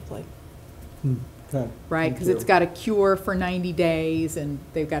deployed. Okay. Right, because it's got a cure for 90 days and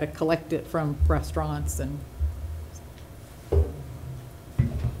they've got to collect it from restaurants and.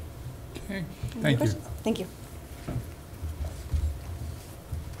 Okay, thank you. Thank you.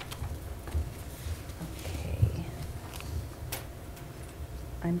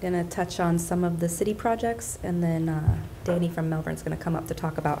 I'm going to touch on some of the city projects, and then Danny from Melbourne's going to come up to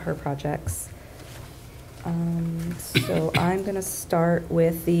talk about her projects. So I'm going to start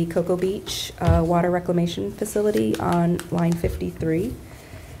with the Cocoa Beach Water Reclamation Facility on line 53.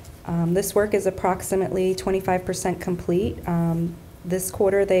 This work is approximately 25% complete. This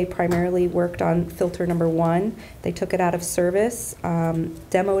quarter, they primarily worked on filter number 1. They took it out of service,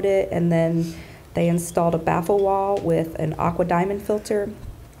 demoed it, and then they installed a baffle wall with an aqua diamond filter.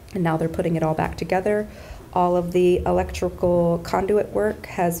 And now they're putting it all back together. All of the electrical conduit work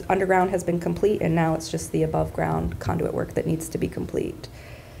underground has been complete, and now it's just the above ground conduit work that needs to be complete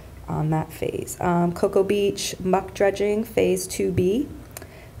on that phase. Cocoa Beach muck dredging phase 2B.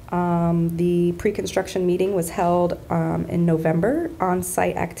 The pre-construction meeting was held in November.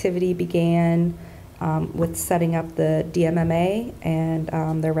 On-site activity began with setting up the DMMA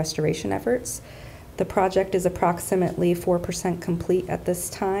and their restoration efforts. The project is approximately 4% complete at this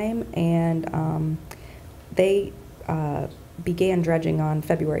time, and they began dredging on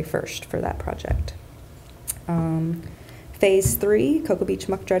February 1st for that project. Phase 3, Cocoa Beach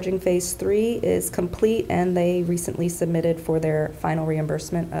Muck Dredging Phase 3 is complete, and they recently submitted for their final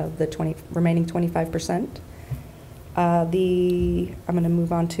reimbursement of the remaining 25%. I'm going to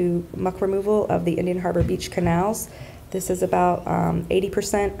move on to muck removal of the Indian Harbor Beach canals. This is about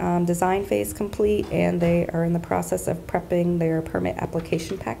 80% design phase complete, and they are in the process of prepping their permit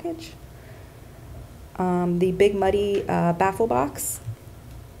application package. The Big Muddy baffle box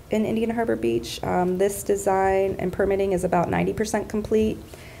in Indian Harbor Beach, this design and permitting is about 90% complete.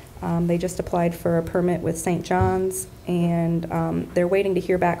 They just applied for a permit with St. John's, and they're waiting to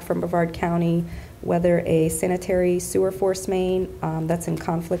hear back from Brevard County whether a sanitary sewer force main that's in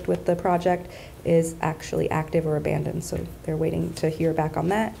conflict with the project is actually active or abandoned. So they're waiting to hear back on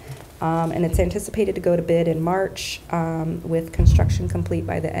that. And it's anticipated to go to bid in March with construction complete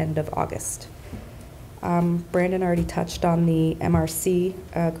by the end of August. Brandon already touched on the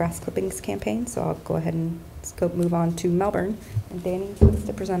MRC grass clippings campaign, so I'll go ahead and move on to Melbourne. And Danny wants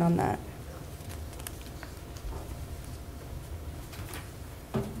to present on that.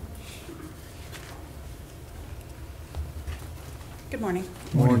 Good morning.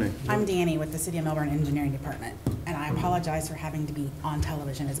 Morning. I'm Danny with the City of Melbourne Engineering Department, and I apologize for having to be on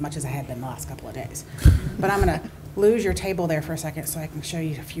television as much as I have been the last couple of days. But I'm going to lose your table there for a second so I can show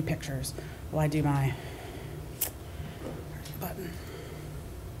you a few pictures while I do my button.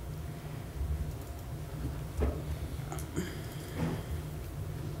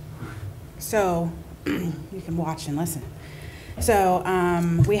 So you can watch and listen. So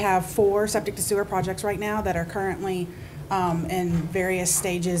we have 4 septic to sewer projects right now that are currently in various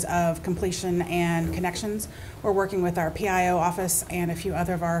stages of completion and connections. We're working with our PIO office and a few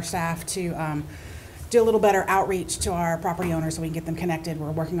other of our staff to do a little better outreach to our property owners so we can get them connected.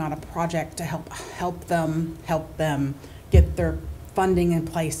 We're working on a project to help them get their funding in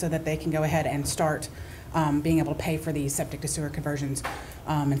place so that they can go ahead and start being able to pay for these septic to sewer conversions,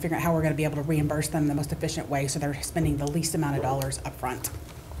 and figure out how we're going to be able to reimburse them the most efficient way so they're spending the least amount of dollars up front.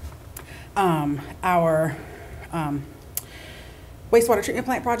 Our wastewater treatment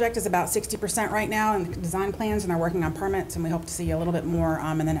plant project is about 60% right now in the design plans, and they're working on permits, and we hope to see a little bit more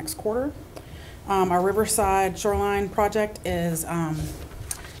in the next quarter. Our Riverside Shoreline project is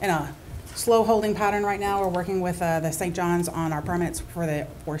in a slow holding pattern right now. We're working with the St. John's on our permits for the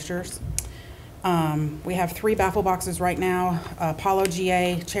oysters. We have 3 baffle boxes right now, Apollo,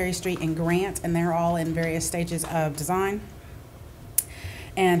 GA, Cherry Street, and Grant, and they're all in various stages of design.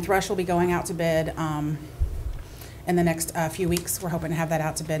 And Thrush will be going out to bid in the next few weeks. We're hoping to have that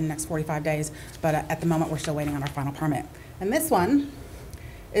out to bid in the next 45 days, but at the moment we're still waiting on our final permit. And this one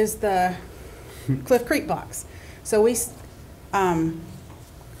is the Cliff Creek box. So we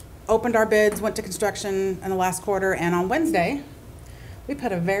opened our bids, went to construction in the last quarter, and on Wednesday, we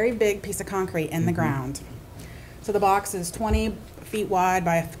put a very big piece of concrete in the ground. So the box is 20 feet wide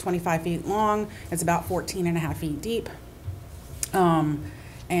by 25 feet long. It's about 14.5 feet deep.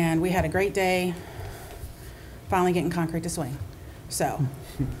 And we had a great day finally getting concrete to swing. So.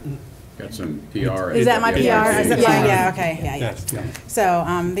 Got some PR. Is that my PR? Is it my, yeah, okay, yeah. Yes. So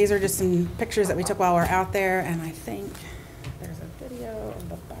these are just some pictures that we took while we were out there, and I think there's a video of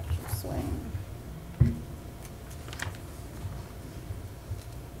the actual swing.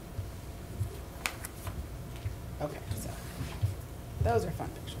 Okay, so those are fun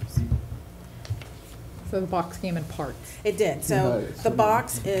pictures. So the box came in parts. It did. So the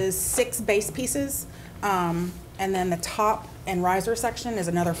box is 6 base pieces, and then the top and riser section is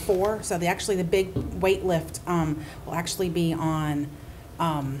another 4. So the big weight lift will actually be on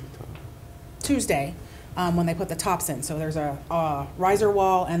Tuesday when they put the tops in. So there's a riser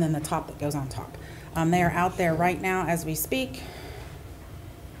wall and then the top that goes on top. They are out there right now as we speak,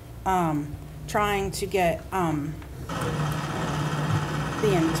 trying to get the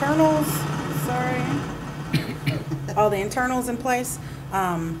internals, all the internals in place.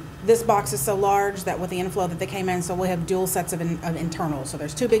 This box is so large that with the inflow that they came in, so we'll have dual sets of internals. So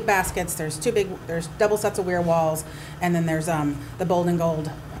there's 2 big baskets, there's double sets of weir walls, and then there's the bold and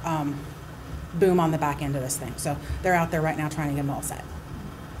gold boom on the back end of this thing. So they're out there right now trying to get them all set.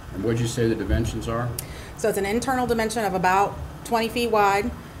 And what'd you say the dimensions are? So it's an internal dimension of about 20 feet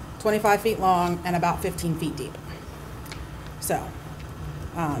wide, 25 feet long, and about 15 feet deep. So,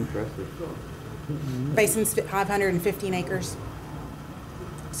 basin's 515 acres.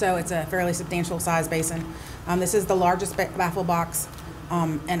 So it's a fairly substantial size basin. This is the largest baffle box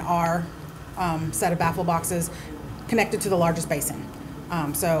in our set of baffle boxes connected to the largest basin.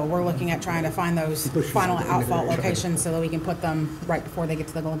 So we're looking at trying to find those final outfall locations so that we can put them right before they get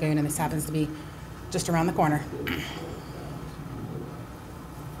to the lagoon, and this happens to be just around the corner.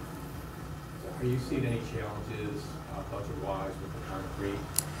 Are you seeing any challenges budget-wise with the concrete?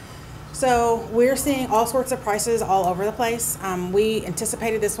 So we're seeing all sorts of prices all over the place. We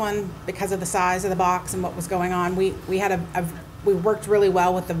anticipated this one because of the size of the box and what was going on. We worked really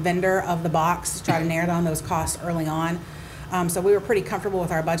well with the vendor of the box to try to narrow down those costs early on. So we were pretty comfortable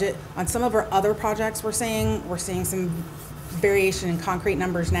with our budget. On some of our other projects we're seeing some variation in concrete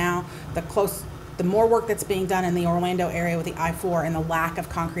numbers now. The more work that's being done in the Orlando area with the I-4 and the lack of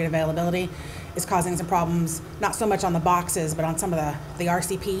concrete availability is causing some problems, not so much on the boxes, but on some of the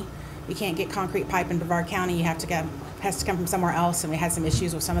RCP. You can't get concrete pipe in Brevard County. Has to come from somewhere else, and we had some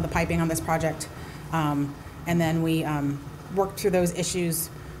issues with some of the piping on this project. And then we worked through those issues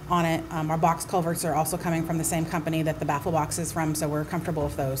on it. Our box culverts are also coming from the same company that the baffle box is from, so we're comfortable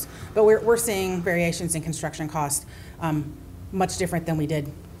with those. But we're seeing variations in construction costs, much different than we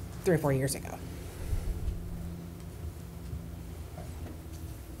did 3 or 4 years ago.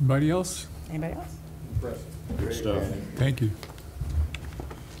 Anybody else? Anybody else? Impressive. Good stuff. Thank you.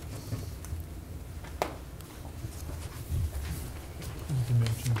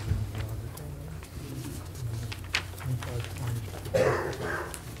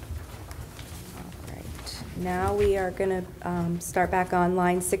 Now we are going to start back on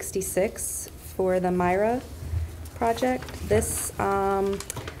line 66 for the Myra project. This,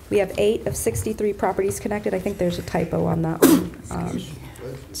 we have 8 of 63 properties connected. I think there's a typo on that one.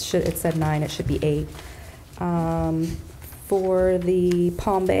 It said 9, it should be 8. For the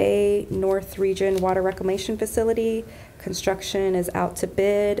Palm Bay North Region Water Reclamation Facility, construction is out to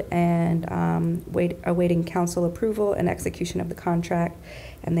bid and awaiting council approval and execution of the contract,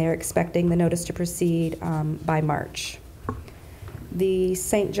 and they are expecting the notice to proceed by March. The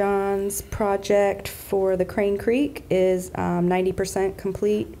St. John's project for the Crane Creek is 90%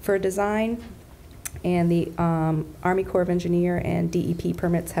 complete for design, and the Army Corps of Engineer and DEP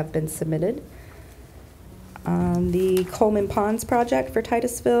permits have been submitted. The Coleman Ponds project for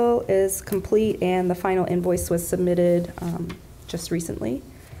Titusville is complete, and the final invoice was submitted just recently.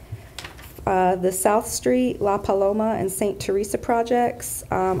 The South Street, La Paloma, and St. Teresa projects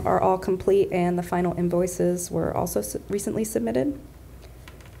are all complete, and the final invoices were also recently submitted.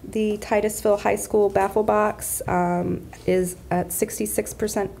 The Titusville High School baffle box is at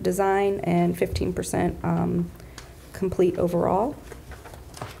 66% design and 15% complete overall.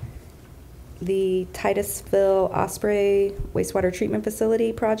 The Titusville Osprey wastewater treatment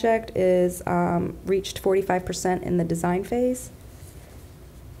facility project is reached 45% in the design phase.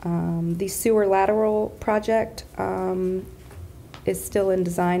 The sewer lateral project is still in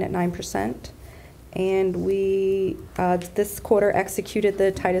design at 9%. And we, this quarter, executed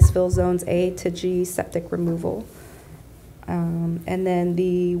the Titusville Zones A to G septic removal. And then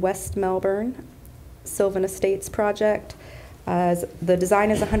the West Melbourne Sylvan Estates project, the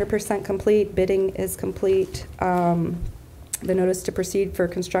design is 100% complete, bidding is complete. The notice to proceed for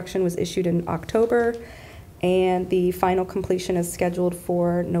construction was issued in October, and the final completion is scheduled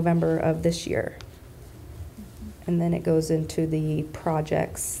for November of this year. And then it goes into the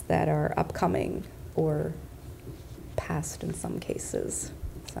projects that are upcoming or past in some cases.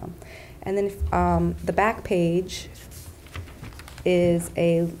 So, and then the back page is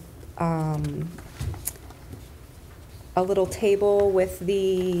a little table with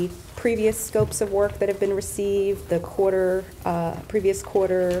the previous scopes of work that have been received, the previous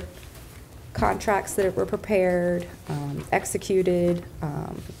quarter contracts that were prepared, executed,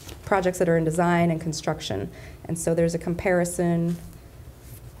 projects that are in design and construction. And so there's a comparison.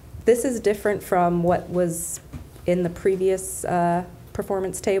 This is different from what was in the previous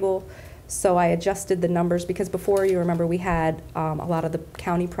performance table. So I adjusted the numbers because before, you remember, we had a lot of the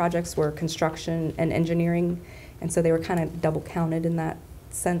county projects were construction and engineering, and so they were kind of double counted in that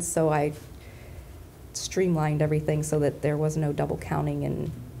sense. So I streamlined everything so that there was no double counting,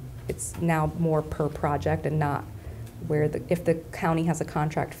 and it's now more per project and not where if the county has a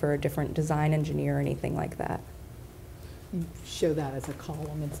contract for a different design engineer or anything like that. You show that as a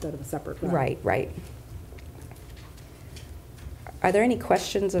column instead of a separate row. Right, right. Are there any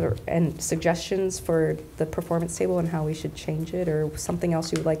questions and suggestions for the performance table and how we should change it, or something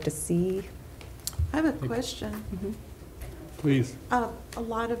else you would like to see? I have a question. Mm-hmm. Please.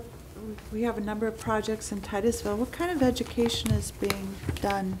 We have a number of projects in Titusville. What kind of education is being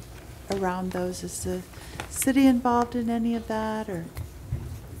done around those? Is the city involved in any of that, or?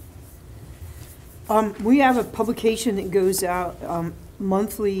 We have a publication that goes out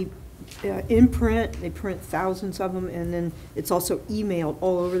monthly in print. They print thousands of them, and then it's also emailed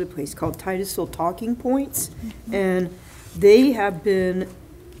all over the place, called Titusville Talking Points. Mm-hmm. And they have been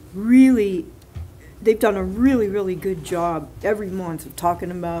they've done a really, really good job every month of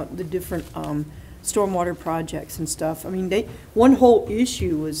talking about the different stormwater projects and stuff. I mean, one whole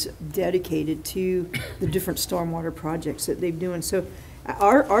issue was dedicated to the different stormwater projects that they've doing. So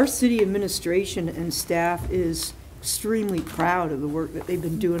our city administration and staff is extremely proud of the work that they've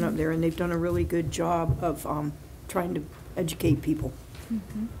been doing up there, and they've done a really good job of trying to educate people.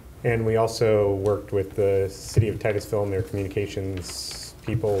 Mm-hmm. And we also worked with the city of Titusville and their communications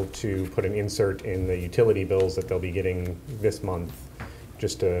people to put an insert in the utility bills that they'll be getting this month,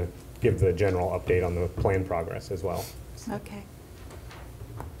 just to give the general update on the plan progress as well. Okay.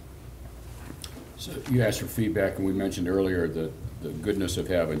 So you asked for feedback, and we mentioned earlier the goodness of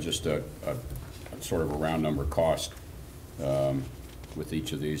having just a sort of a round number cost with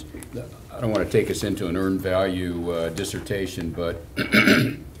each of these. I don't want to take us into an earned value dissertation, but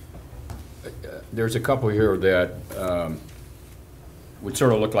there's a couple here that would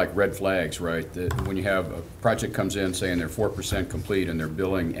sort of look like red flags, right? That when you have a project comes in saying they're 4% complete and they're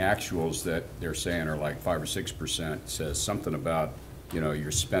billing actuals that they're saying are like 5 or 6%, says something about, you know,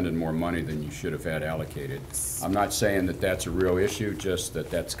 you're spending more money than you should have had allocated. I'm not saying that that's a real issue, just that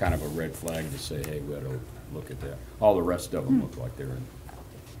that's kind of a red flag to say, hey, we ought to look at that. All the rest of them look like they're in.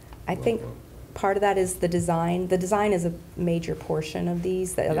 I think part of that is the design. The design is a major portion of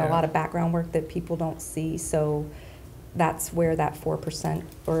these, a lot of background work that people don't see, so that's where that 4%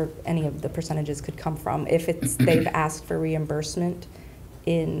 or any of the percentages could come from if it's they've asked for reimbursement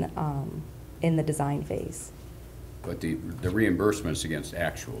in the design phase. But the reimbursement's against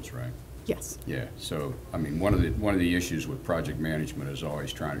actuals, right? Yes. Yeah, so, I mean, one of the issues with project management is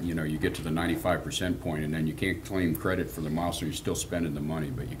always trying, you know, you get to the 95% point and then you can't claim credit for the milestone, you're still spending the money,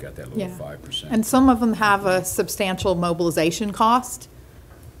 but you got that little Yeah. 5%. And some of them have a substantial mobilization cost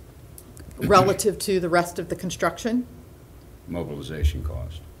relative to the rest of the construction. Mobilization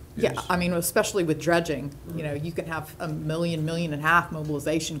cost. Yeah, is- I mean, especially with dredging, you know, you can have a million and a half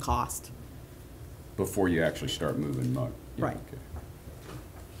mobilization cost. Before you actually start moving muck. Yeah, Right. okay.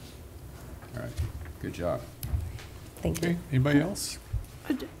 All right, good job. Thank you. Okay, anybody else?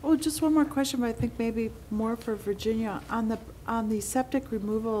 Oh, just one more question, but I think maybe more for Virginia. On the septic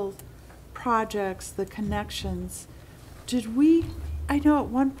removal projects, the connections, I know at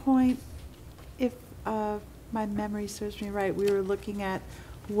one point, if my memory serves me right, we were looking at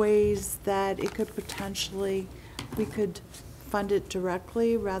ways that it could potentially, we could fund it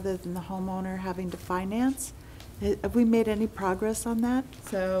directly rather than the homeowner having to finance. Have we made any progress on that?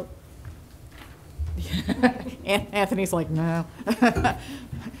 So, Anthony's like, no.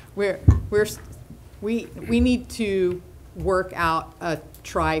 We need to work out a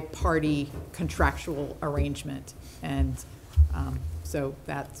tri-party contractual arrangement, and so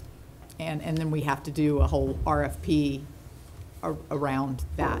that's, and then we have to do a whole RFP around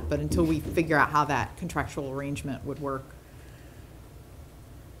that. But until we figure out how that contractual arrangement would work.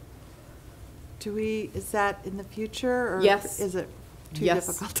 Is that in the future, or Yes. is it too Yes.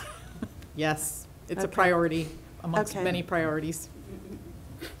 difficult? Yes, it's a Okay. priority amongst Okay. many priorities.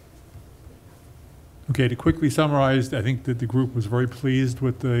 Okay, to quickly summarize, I think that the group was very pleased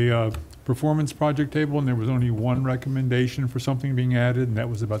with the performance project table, and there was only one recommendation for something being added, and that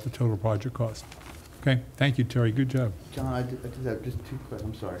was about the total project cost. Okay, thank you, Terry, good job. John, I just have just two questions,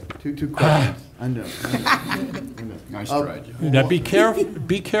 I'm sorry. Two questions. I know. Nice try, John. Now, be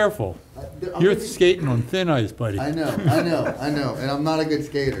careful. You're skating on thin ice, buddy. I know, and I'm not a good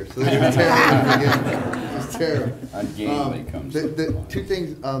skater, so this is terrible. It's terrible. Ungainly comes. The two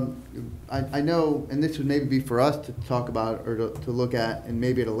things, I know, and this would maybe be for us to talk about or to look at, and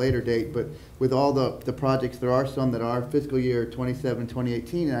maybe at a later date, but with all the projects, there are some that are fiscal year 27,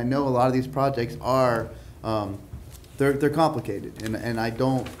 2018, and I know a lot of these projects are, they're complicated, and I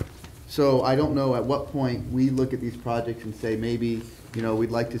don't know at what point we look at these projects and say maybe, you know,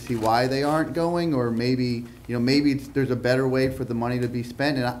 we'd like to see why they aren't going, or maybe, you know, maybe there's a better way for the money to be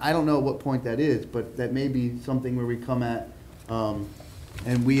spent, and I don't know at what point that is, but that may be something where we come at, and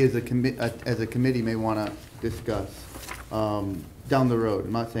we as a committee may want to discuss down the road.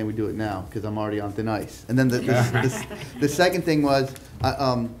 I'm not saying we do it now, because I'm already on thin ice. And then the second thing was,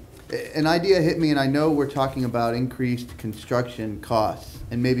 an idea hit me, and I know we're talking about increased construction costs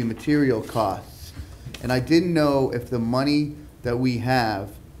and maybe material costs, and I didn't know if the money that we have,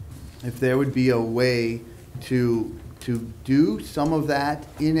 if there would be a way to do some of that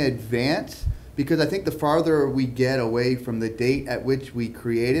in advance, because I think the farther we get away from the date at which we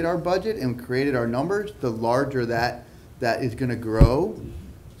created our budget and created our numbers, the larger that is going to grow.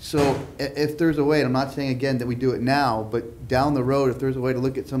 So if there's a way, and I'm not saying again that we do it now, but down the road, if there's a way to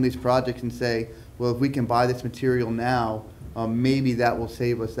look at some of these projects and say, well, if we can buy this material now, maybe that will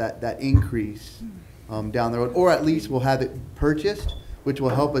save us that increase down the road, or at least we'll have it purchased, which will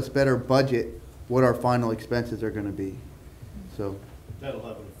help us better budget what our final expenses are going to be. So that'll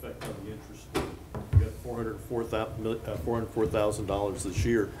have an effect on the interest. We got $404,000 this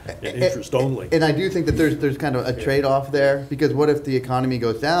year in interest only. And I do think that there's kind of a trade-off there, because what if the economy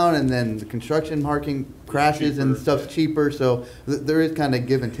goes down and then the construction market crashes and stuff's cheaper? So there is kind of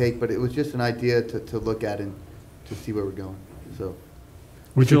give and take, but it was just an idea to look at and to see where we're going. So.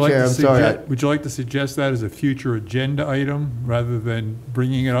 Would you like Chair, to suggest that as a future agenda item rather than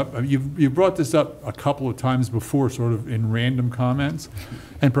bringing it up? You've brought this up a couple of times before, sort of in random comments.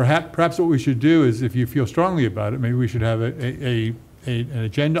 And perhaps what we should do is, if you feel strongly about it, maybe we should have an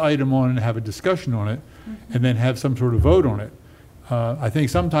agenda item on it and have a discussion on it, and then have some sort of vote on it. I think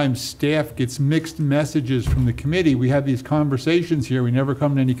sometimes staff gets mixed messages from the committee. We have these conversations here, we never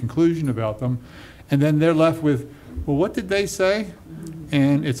come to any conclusion about them, and then they're left with, well, what did they say?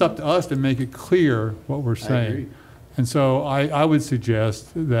 And it's up to us to make it clear what we're saying. And so I would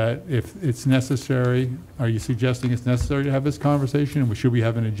suggest that if it's necessary, are you suggesting it's necessary to have this conversation? And should we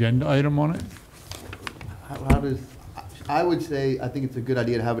have an agenda item on it? I would say, I think it's a good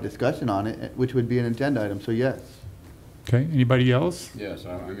idea to have a discussion on it, which would be an agenda item, so yes. Okay, anybody else? Yes,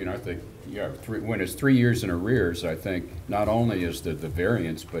 I mean, I think, yeah, when it's 3 years in arrears, I think not only is the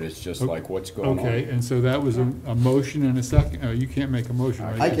variance, but it's just like what's going on. Okay, and so that was a motion and a second. You can't make a motion,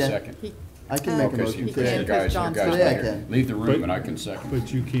 right? I can. I can make a motion. You guys leave the room and I can second.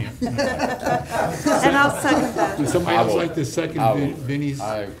 But you can't. And I'll second that. Does somebody else like to second Vinnie's?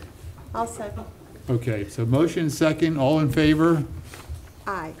 I'll second. Okay, so motion second, all in favor?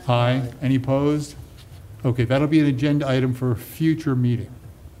 Aye. Aye. Any opposed? Okay, that'll be an agenda item for a future meeting.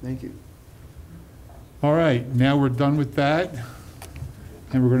 Thank you. All right, now we're done with that.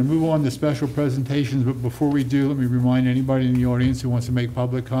 And we're going to move on to special presentations, but before we do, let me remind anybody in the audience who wants to make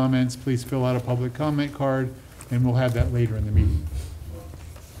public comments, please fill out a public comment card, and we'll have that later in the meeting.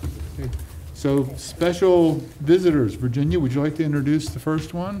 Okay. So, special visitors. Virginia, would you like to introduce the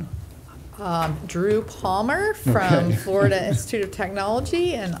first one? Drew Palmer from Okay. Florida Institute of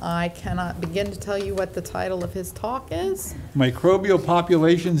Technology, and I cannot begin to tell you what the title of his talk is. Microbial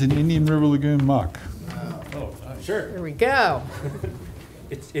populations in Indian River Lagoon muck. Sure. Here we go.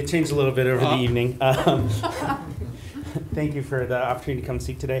 It changed a little bit over the evening. Thank you for the opportunity to come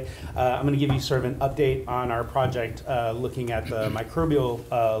speak today. I'm going to give you sort of an update on our project looking at the microbial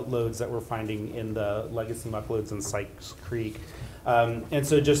loads that we're finding in the legacy muck loads in Sykes Creek. And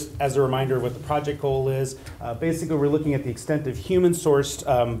so just as a reminder of what the project goal is, basically we're looking at the extent of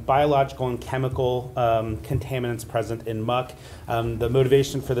human-sourced biological and chemical contaminants present in muck. The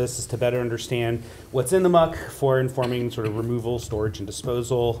motivation for this is to better understand what's in the muck for informing sort of removal, storage, and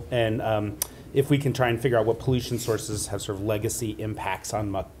disposal, and if we can try and figure out what pollution sources have sort of legacy impacts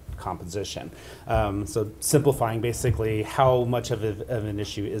on muck composition. So simplifying basically how much of an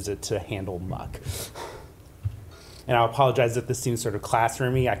issue is it to handle muck. And I apologize if this seems sort of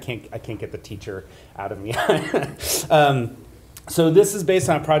classroomy. I can't get the teacher out of me. So this is based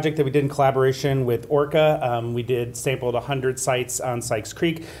on a project that we did in collaboration with Orca. We sampled 100 sites on Sykes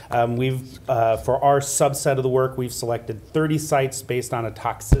Creek. For our subset of the work, we've selected 30 sites based on a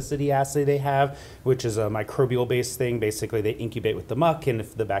toxicity assay they have, which is a microbial-based thing. Basically, they incubate with the muck, and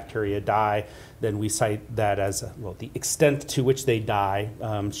if the bacteria die, then we cite that as, the extent to which they die,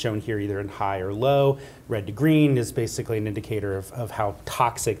 shown here either in high or low. Red to green is basically an indicator of how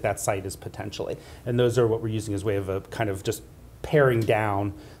toxic that site is potentially. And those are what we're using as a way of a kind of just paring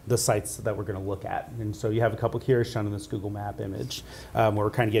down the sites that we're going to look at. And so you have a couple here shown in this Google Map image, where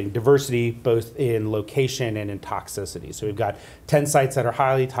we're kind of getting diversity both in location and in toxicity. So we've got 10 sites that are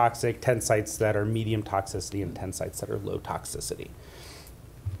highly toxic, 10 sites that are medium toxicity, and 10 sites that are low toxicity.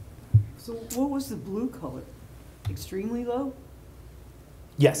 So what was the blue color? Extremely low?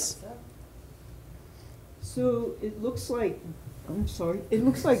 Yes. So it looks like, I'm sorry, it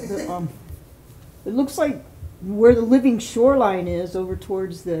looks like it looks like where the living shoreline is over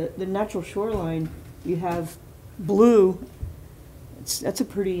towards the natural shoreline, you have blue. That's a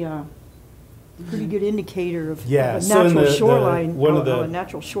pretty good indicator of a natural shoreline, how a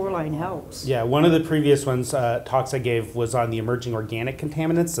natural shoreline helps. Yeah, one of the previous talks I gave was on the emerging organic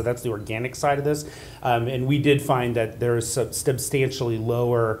contaminants, so that's the organic side of this. And we did find that there is substantially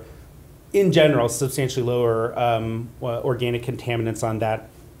lower, in general, substantially lower organic contaminants on that.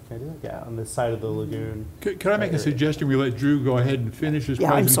 On this side of the lagoon. Could I make a suggestion? We let Drew go ahead and finish his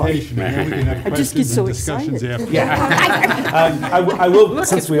I'm sorry. presentation. And then we can have questions and discussions after. Yeah. I will,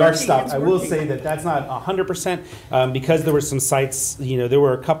 since we are stopped, I will say that that's not 100% because there were some sites, there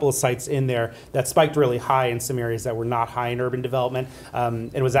were a couple of sites in there that spiked really high in some areas that were not high in urban development.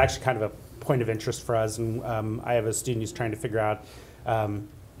 It was actually kind of a point of interest for us. And I have a student who's trying to figure out,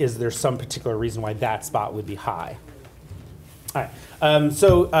 is there some particular reason why that spot would be high? All right.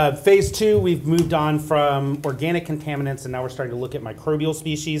 So phase 2, we've moved on from organic contaminants, and now we're starting to look at microbial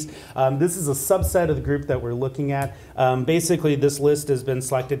species. This is a subset of the group that we're looking at. Basically, this list has been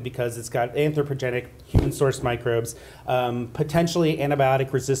selected because it's got anthropogenic human-sourced microbes, potentially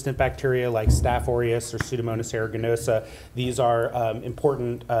antibiotic-resistant bacteria like Staph aureus or Pseudomonas aeruginosa. These are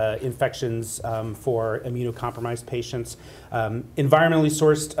important infections for immunocompromised patients. Environmentally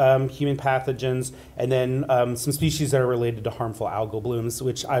sourced human pathogens, and then some species that are related to harmful algal blooms,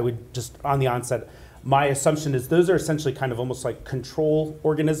 which I would just, on the onset, my assumption is those are essentially kind of almost like control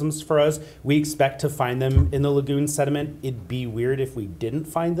organisms for us. We expect to find them in the lagoon sediment. It'd be weird if we didn't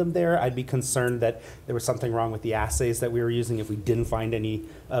find them there. I'd be concerned that there was something wrong with the assays that we were using if we didn't find any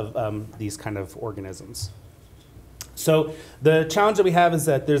of these kind of organisms. So the challenge that we have is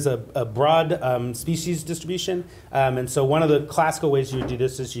that there's a broad species distribution. And so one of the classical ways you would do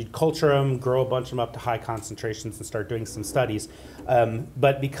this is you'd culture them, grow a bunch of them up to high concentrations and start doing some studies.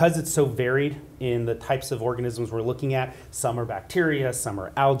 But because it's so varied in the types of organisms we're looking at, some are bacteria, some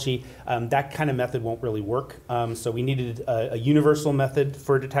are algae, that kind of method won't really work. So we needed a universal method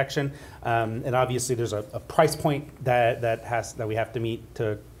for detection. And obviously there's a price point that we have to meet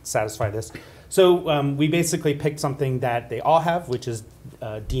to satisfy this. So we basically picked something that they all have, which is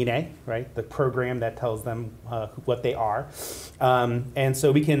DNA, right? The program that tells them what they are. And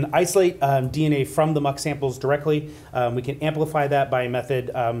so we can isolate DNA from the muck samples directly. We can amplify that by a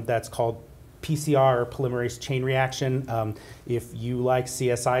method that's called PCR, or polymerase chain reaction. If you like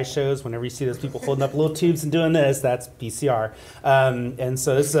CSI shows, whenever you see those people holding up little tubes and doing this, that's PCR. And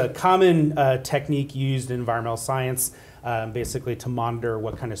so this is a common technique used in environmental science, basically to monitor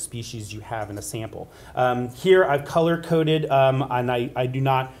what kind of species you have in a sample. Here I've color-coded, and I do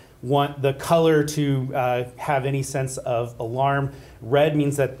not want the color to have any sense of alarm. Red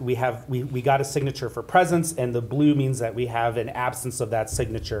means that we got a signature for presence, and the blue means that we have an absence of that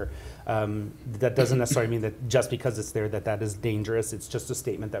signature. That doesn't necessarily mean that just because it's there that is dangerous. It's just a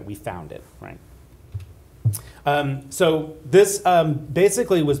statement that we found it, right? So this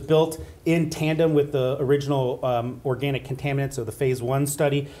basically was built in tandem with the original organic contaminants of the phase 1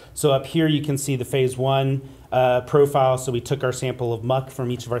 study. So up here you can see the phase 1 profile. So we took our sample of muck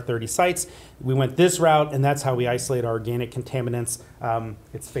from each of our 30 sites. We went this route, and that's how we isolate our organic contaminants.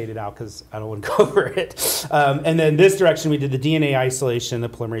 It's faded out because I don't want to go over it. And then this direction, we did the DNA isolation, the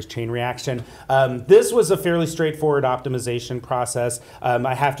polymerase chain reaction. This was a fairly straightforward optimization process.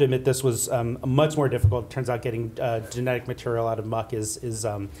 I have to admit this was much more difficult. It turns out getting genetic material out of muck is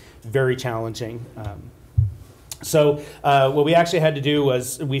very challenging. So what we actually had to do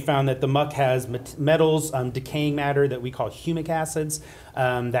was we found that the muck has metals, decaying matter that we call humic acids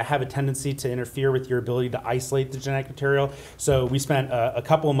that have a tendency to interfere with your ability to isolate the genetic material. So we spent a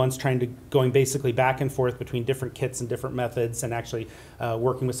couple of months going basically back and forth between different kits and different methods, and actually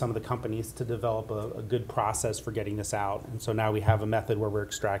working with some of the companies to develop a good process for getting this out. And so now we have a method where we're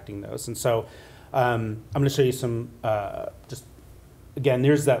extracting those. And so I'm going to show you some just. Again,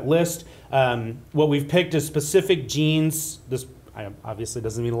 there's that list. What we've picked is specific genes. This obviously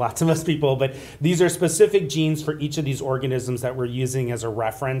doesn't mean a lot to most people, but these are specific genes for each of these organisms that we're using as a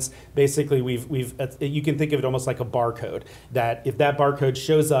reference. Basically, you can think of it almost like a barcode, that if that barcode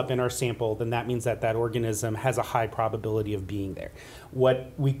shows up in our sample, then that means that that organism has a high probability of being there.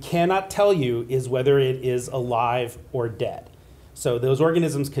 What we cannot tell you is whether it is alive or dead. So those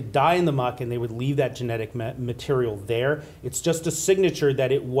organisms could die in the muck and they would leave that genetic material there. It's just a signature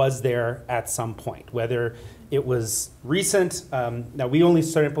that it was there at some point, whether it was recent. Now we only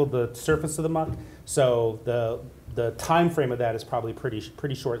sampled the surface of the muck, so the time frame of that is probably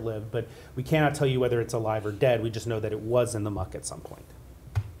pretty short-lived, but we cannot tell you whether it's alive or dead. We just know that it was in the muck at some point.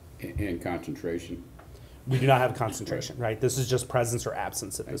 And concentration? We do not have concentration, right? This is just presence or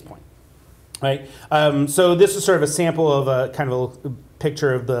absence at this point. Right. So this is sort of a sample of a kind of a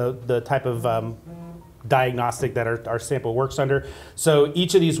picture of the type of diagnostic that our sample works under. So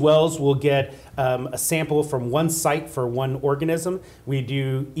each of these wells will get a sample from one site for one organism. We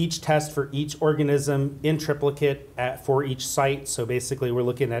do each test for each organism in triplicate for each site. So basically we're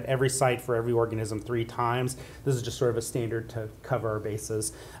looking at every site for every organism 3 times. This is just sort of a standard to cover our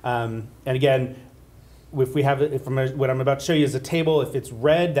bases. And again, what I'm about to show you is a table. If it's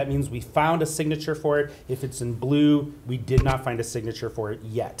red, that means we found a signature for it. If it's in blue, we did not find a signature for it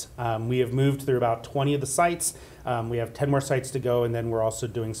yet. We have moved through about 20 of the sites. We have 10 more sites to go, and then we're also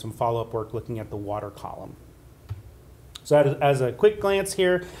doing some follow-up work looking at the water column. So as a quick glance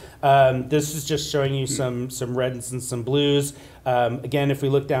here, this is just showing you some reds and some blues. Again, if we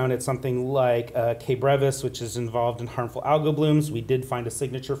look down at something like K. brevis, which is involved in harmful algal blooms, we did find a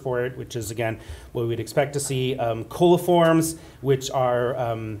signature for it, which is, again, what we'd expect to see. Coliforms, which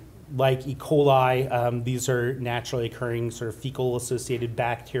are like E. coli, these are naturally occurring sort of fecal-associated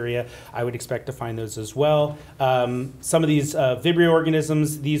bacteria. I would expect to find those as well. Some of these Vibrio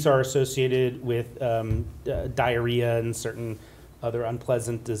organisms, these are associated with diarrhea and certain other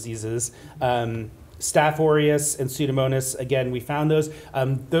unpleasant diseases. Staph aureus and Pseudomonas, again, we found those.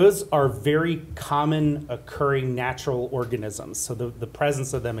 Those are very common occurring natural organisms. So the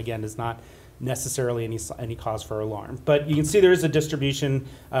presence of them, again, is not necessarily any cause for alarm. But you can see there is a distribution.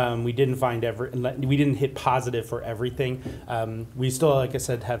 We didn't hit positive for everything. We still, like I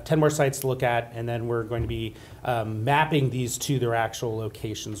said, have 10 more sites to look at, and then we're going to be mapping these to their actual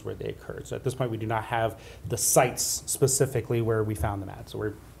locations where they occurred. So at this point, we do not have the sites specifically where we found them at. So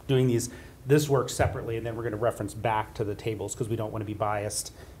we're doing this work separately, and then we're going to reference back to the tables because we don't want to be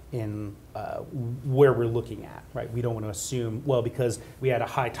biased in where we're looking at, right? We don't want to assume, well, because we had a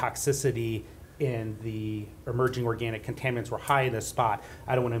high toxicity in the emerging organic contaminants were high in this spot,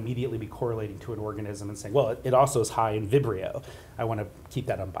 I don't want to immediately be correlating to an organism and saying, well, it also is high in Vibrio. I want to keep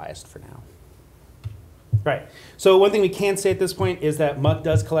that unbiased for now. Right. So one thing we can say at this point is that muck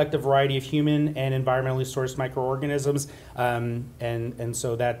does collect a variety of human and environmentally sourced microorganisms, and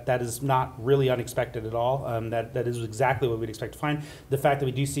so that is not really unexpected at all. That is exactly what we'd expect to find. The fact that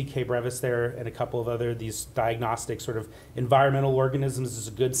we do see K. brevis there and a couple of other these diagnostic sort of environmental organisms is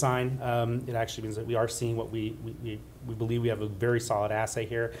a good sign. It actually means that we are seeing what we believe we have a very solid assay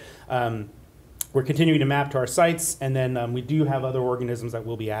here. We're continuing to map to our sites, and then we do have other organisms that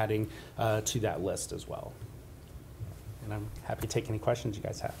we'll be adding to that list as well. And I'm happy to take any questions you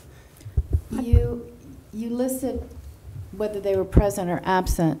guys have. You listed whether they were present or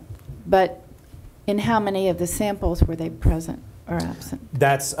absent, but in how many of the samples were they present or absent?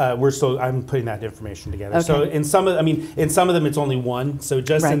 That's I'm putting that information together. Okay. So in some of them it's only one. So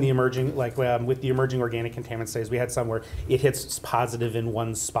just Right. in the emerging, like with the emerging organic contaminant studies, we had some where it hits positive in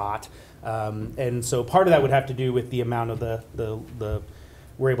one spot. And so part of that would have to do with the amount of the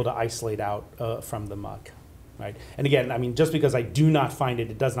we're able to isolate out from the muck, right? And again, I mean, just because I do not find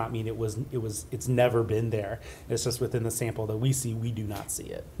it, it does not mean it's never been there. It's just within the sample that we see, we do not see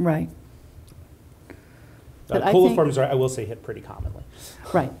it. Right. But Coliforms are, I will say, hit pretty commonly.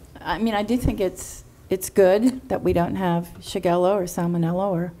 Right. I mean, I do think it's good that we don't have Shigella or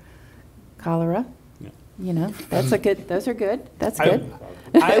Salmonella or cholera. Yeah. You know, those are good. That's good.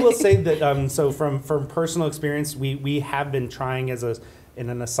 I will say that, so from personal experience, we have been trying in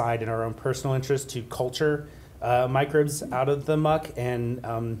an aside in our own personal interest to culture microbes out of the muck,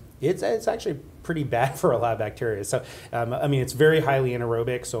 and it's actually pretty bad for a lot of bacteria. So, I mean, it's very highly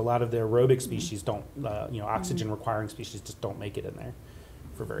anaerobic, so a lot of the aerobic species don't, oxygen-requiring species just don't make it in there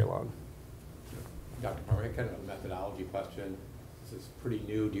for very long. Dr. Parma, kind of a methodology question. This is pretty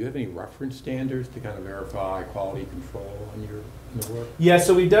new. Do you have any reference standards to kind of verify quality control in the work? Yeah,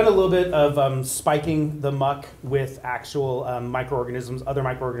 so we've done a little bit of spiking the muck with actual microorganisms, other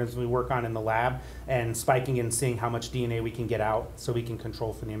microorganisms we work on in the lab, and spiking and seeing how much DNA we can get out so we can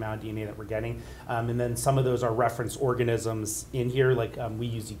control for the amount of DNA that we're getting. And then some of those are reference organisms in here, like we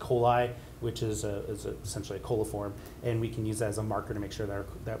use E. coli, which is essentially a coliform, and we can use that as a marker to make sure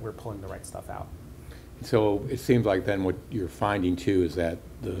that we're pulling the right stuff out. So it seems like then what you're finding too is that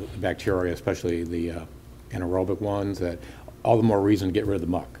the bacteria, especially the anaerobic ones, that all the more reason to get rid of the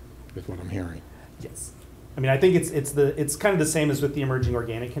muck, is what I'm hearing. Yes. I mean, I think it's kind of the same as with the emerging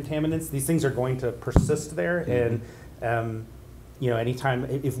organic contaminants. These things are going to persist there, and anytime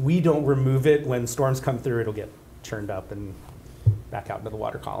if we don't remove it when storms come through, it'll get churned up and back out into the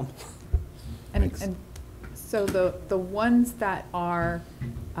water column. And so the ones that are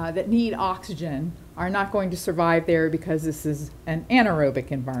that need oxygen are not going to survive there because this is an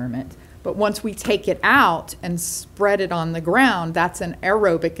anaerobic environment. But once we take it out and spread it on the ground, that's an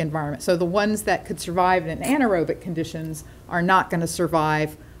aerobic environment. So the ones that could survive in anaerobic conditions are not going to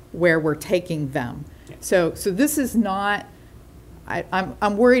survive where we're taking them. Yeah. So this is not,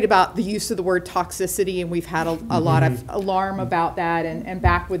 I'm worried about the use of the word toxicity, and we've had a lot of alarm about that. And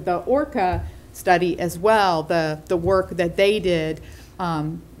back with the ORCA study as well, the work that they did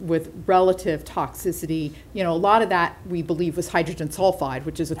with relative toxicity, a lot of that we believe was hydrogen sulfide,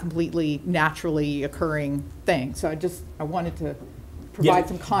 which is a completely naturally occurring thing. So I wanted to provide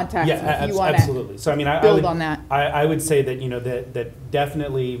some context. Yeah, if you want absolutely. So I mean, build on that. I would say that that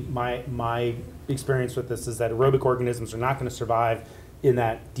definitely my experience with this is that aerobic organisms are not going to survive in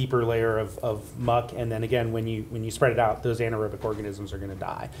that deeper layer of muck, and then again, when you spread it out, those anaerobic organisms are going to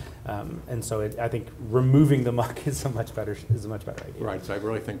die, and so I think removing the muck is a much better idea. Right. So I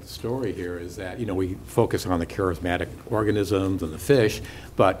really think the story here is that we focus on the charismatic organisms and the fish,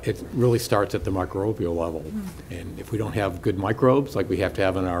 but it really starts at the microbial level, and if we don't have good microbes like we have to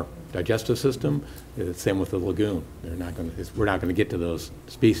have in our digestive system, it's the same with the lagoon. We're not going to get to those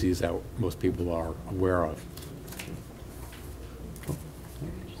species that most people are aware of.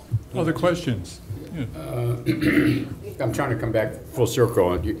 Other questions? Yeah. I'm trying to come back full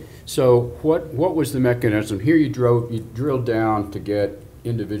circle. So what was the mechanism? Here you drilled down to get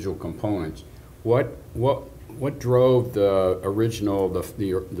individual components. What drove the original,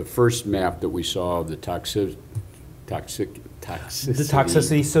 the first map that we saw of the toxicity? The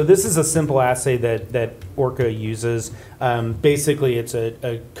toxicity. So this is a simple assay that ORCA uses. Basically, it's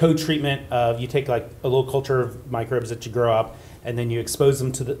a co-treatment of, you take like a little culture of microbes that you grow up, and then you expose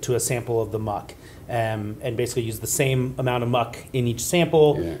them to a sample of the muck, and basically use the same amount of muck in each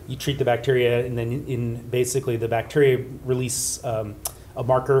sample. Yeah. You treat the bacteria, and then basically the bacteria release a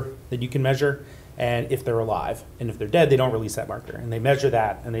marker that you can measure, and if they're alive. And if they're dead, they don't release that marker. And they measure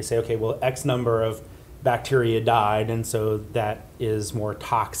that, and they say, okay, well, X number of bacteria died, and so that is more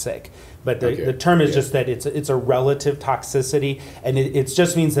toxic. But the, Okay. the term is Yeah. just that it's a relative toxicity, and it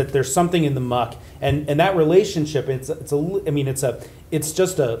just means that there's something in the muck, and that relationship, it's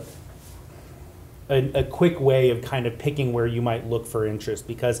just a quick way of kind of picking where you might look for interest,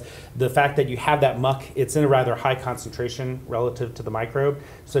 because the fact that you have that muck, it's in a rather high concentration relative to the microbe,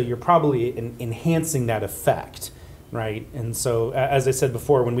 so you're probably enhancing that effect, right? And so, as I said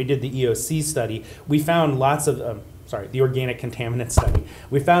before, when we did the EOC study, we found lots of, the organic contaminant study,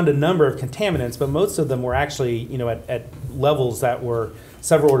 we found a number of contaminants, but most of them were actually, you know, at levels that were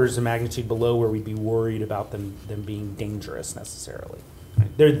several orders of magnitude below where we'd be worried about them being dangerous necessarily.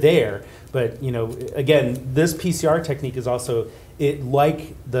 They're there, but you know, again, this PCR technique is also,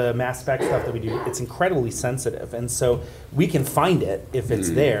 like the mass spec stuff that we do, it's incredibly sensitive, and so we can find it if it's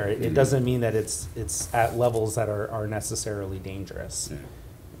there. It doesn't mean that it's at levels that are necessarily dangerous. Yeah.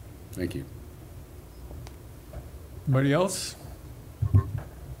 Thank you. Anybody else?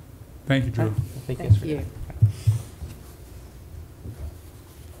 Thank you, Drew. Thank you.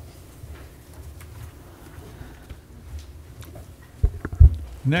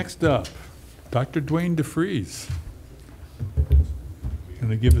 Next up, Dr. Duanne DeFreeze. Going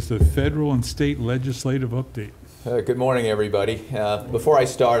to give us a federal and state legislative update. Good morning, everybody. Before I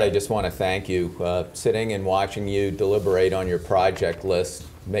start, I just want to thank you. Sitting and watching you deliberate on your project list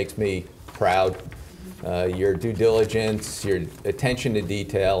makes me proud. Your due diligence, your attention to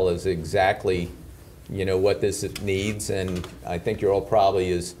detail is exactly, you know, what this needs, and I think you're all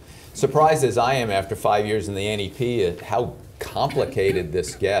probably as surprised as I am after 5 years in the NEP at how complicated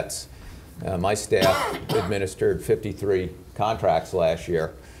this gets. My staff administered 53 contracts last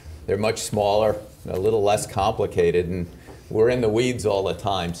year. They're much smaller, a little less complicated, and we're in the weeds all the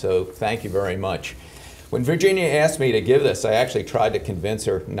time, so thank you very much. When Virginia asked me to give this, I actually tried to convince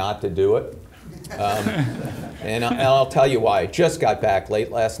her not to do it. And I'll tell you why. I just got back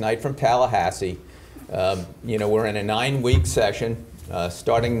late last night from Tallahassee. You know, we're in a 9-week session.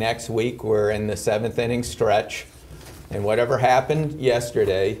 Starting next week, we're in the 7th inning stretch. And whatever happened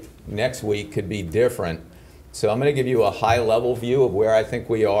yesterday, next week could be different. So I'm going to give you a high-level view of where I think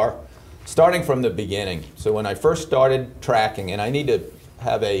we are, starting from the beginning. So when I first started tracking, and I need to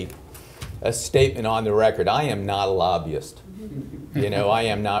have a statement on the record, I am not a lobbyist. You know, I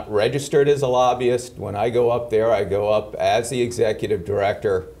am not registered as a lobbyist. When I go up there, I go up as the executive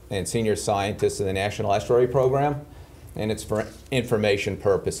director and senior scientist of the National Estuary Program, and it's for information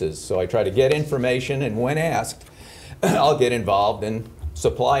purposes. So I try to get information, and when asked, I'll get involved and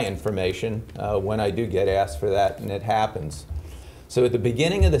supply information when I do get asked for that, and it happens. So at the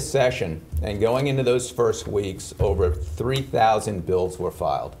beginning of the session and going into those first weeks, over 3,000 bills were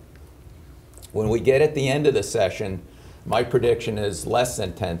filed. When we get at the end of the session, my prediction is less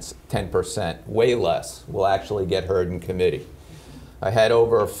than 10%, way less, will actually get heard in committee. I had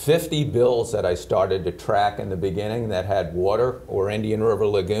over 50 bills that I started to track in the beginning that had water or Indian River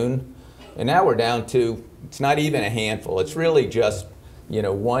Lagoon, and now we're down to, it's not even a handful. It's really just, you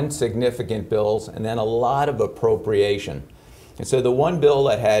know, one significant bills and then a lot of appropriation. And so the one bill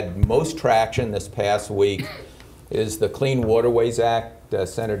that had most traction this past week is the Clean Waterways Act,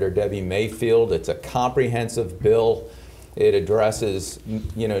 Senator Debbie Mayfield. It's a comprehensive bill. It addresses,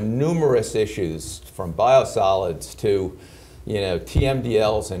 you know, numerous issues from biosolids to, you know,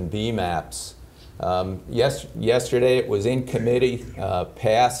 TMDLs and BMAPs. Yesterday it was in committee,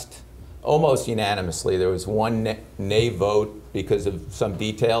 passed almost unanimously. There was one nay vote because of some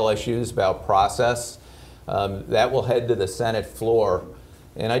detail issues about process. That will head to the Senate floor.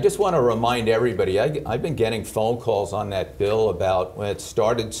 And I just want to remind everybody, I've been getting phone calls on that bill about when it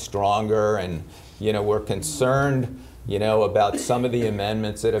started stronger, and, you know, we're concerned, you know, about some of the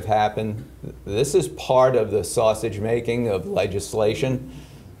amendments that have happened. This is part of the sausage making of legislation.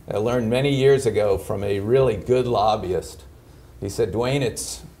 I learned many years ago from a really good lobbyist. He said, Duanne,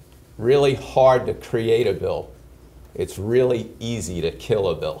 it's really hard to create a bill. It's really easy to kill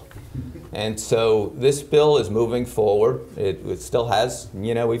a bill. And so this bill is moving forward. It still has,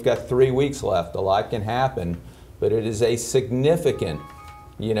 you know, we've got 3 weeks left. A lot can happen, but it is a significant,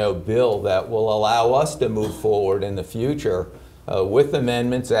 you know, bill that will allow us to move forward in the future with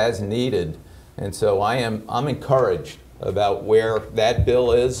amendments as needed. And so I'm encouraged about where that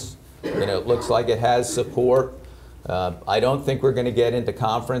bill is. You know, it looks like it has support. I don't think we're going to get into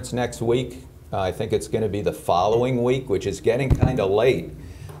conference next week. I think it's going to be the following week, which is getting kind of late.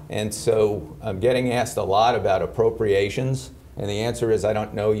 And so I'm getting asked a lot about appropriations, and the answer is I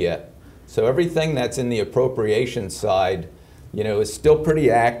don't know yet. So everything that's in the appropriations side, you know, is still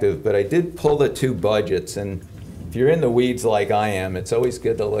pretty active, but I did pull the 2 budgets, and if you're in the weeds like I am, it's always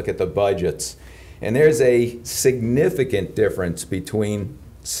good to look at the budgets. And there's a significant difference between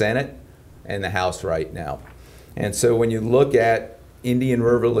Senate and the House right now. And so when you look at Indian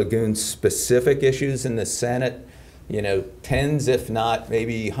River Lagoon specific issues in the Senate, you know, tens, if not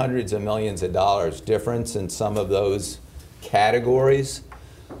maybe hundreds of millions of dollars difference in some of those categories.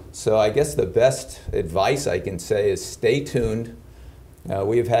 So I guess the best advice I can say is stay tuned.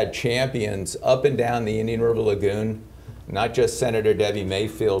 We've had champions up and down the Indian River Lagoon, not just Senator Debbie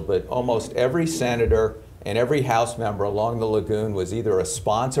Mayfield, but almost every senator and every House member along the lagoon was either a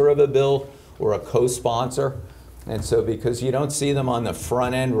sponsor of a bill or a co-sponsor. And so because you don't see them on the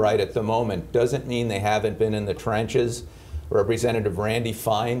front end right at the moment, doesn't mean they haven't been in the trenches. Representative Randy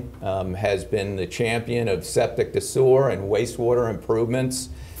Fine has been the champion of septic to sewer and wastewater improvements.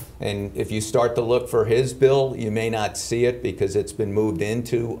 And if you start to look for his bill, you may not see it because it's been moved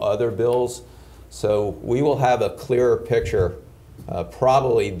into other bills. So we will have a clearer picture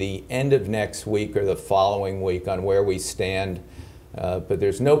probably the end of next week or the following week on where we stand. But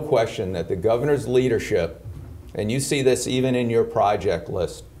there's no question that the governor's leadership, and you see this even in your project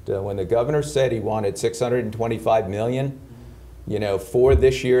list, when the governor said he wanted $625 million, you know, for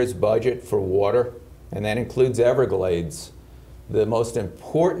this year's budget for water, and that includes Everglades, the most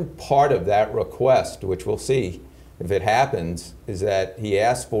important part of that request, which we'll see if it happens, is that he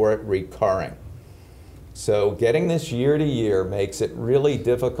asked for it recurring. So getting this year to year makes it really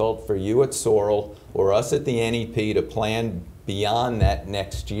difficult for you at Sorrel or us at the NEP to plan beyond that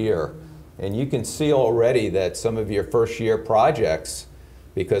next year. And you can see already that some of your first year projects,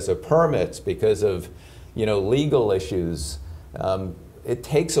 because of permits, because of, you know, legal issues, it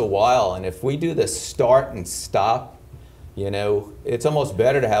takes a while. And if we do the start and stop, you know, it's almost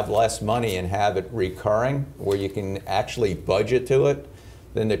better to have less money and have it recurring where you can actually budget to it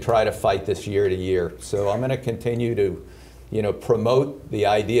than to try to fight this year to year. So I'm going to continue to, you know, promote the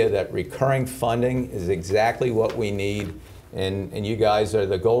idea that recurring funding is exactly what we need. And you guys are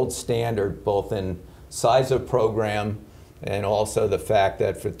the gold standard both in size of program and also the fact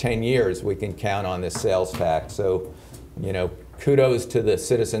that for 10 years we can count on this sales tax. So, you know, kudos to the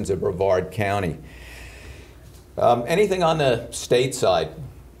citizens of Brevard County. Anything on the state side?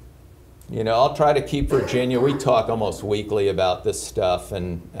 You know, I'll try to keep Virginia. We talk almost weekly about this stuff,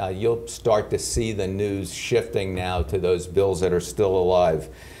 and you'll start to see the news shifting now to those bills that are still alive.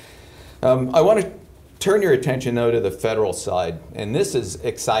 I want to turn your attention, though, to the federal side, and this is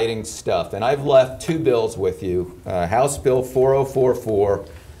exciting stuff. And I've left two bills with you, House Bill 4044,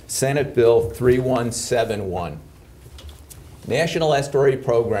 Senate Bill 3171. National estuary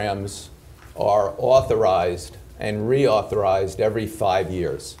programs are authorized and reauthorized every 5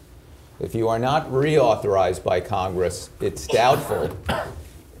 years. If you are not reauthorized by Congress, it's doubtful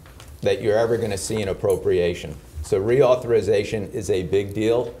that you're ever going to see an appropriation. So reauthorization is a big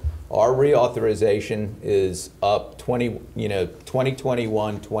deal. Our reauthorization is up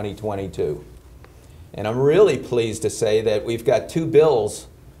 2021, 2022. And I'm really pleased to say that we've got two bills,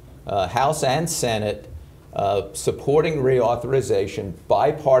 House and Senate, supporting reauthorization,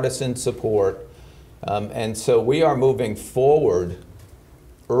 bipartisan support. And so we are moving forward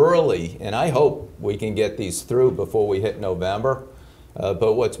early, and I hope we can get these through before we hit November.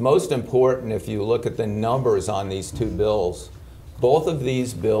 But what's most important, if you look at the numbers on these two bills, both of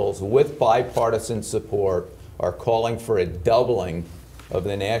these bills with bipartisan support are calling for a doubling of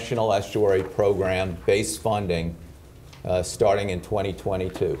the National Estuary Program base funding starting in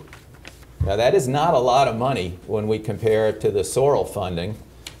 2022. Now that is not a lot of money when we compare it to the Sorrel funding.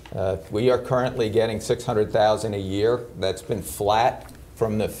 We are currently getting $600,000 a year. That's been flat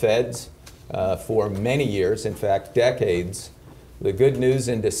from the feds for many years, in fact, decades. The good news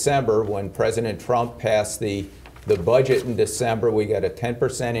in December, when President Trump passed the budget in December, we got a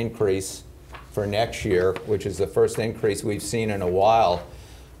 10% increase for next year, which is the first increase we've seen in a while.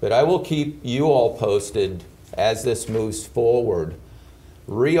 But I will keep you all posted as this moves forward.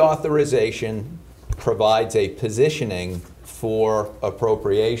 Reauthorization provides a positioning for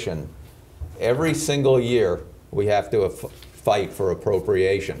appropriation. Every single year, we have to fight for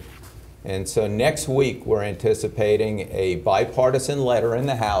appropriation. And so next week, we're anticipating a bipartisan letter in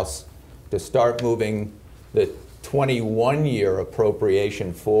the House to start moving the 21-year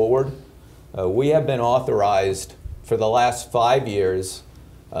appropriation forward. We have been authorized for the last 5 years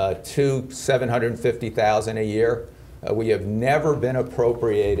to $750,000 a year. We have never been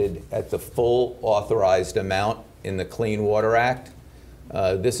appropriated at the full authorized amount in the Clean Water Act.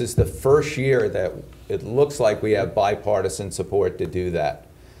 This is the first year that it looks like we have bipartisan support to do that.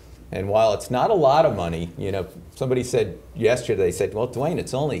 And while it's not a lot of money, you know, somebody said yesterday, they said, well, Duanne,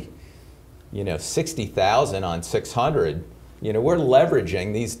 it's only, you know, $60,000 on 600. You know, we're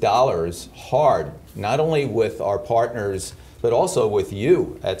leveraging these dollars hard, not only with our partners, but also with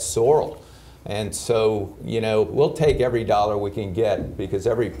you at Sorrel. And so, you know, we'll take every dollar we can get because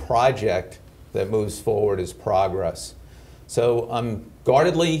every project that moves forward is progress. So I'm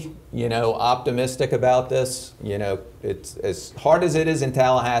guardedly, you know, optimistic about this. You know, it's as hard as it is in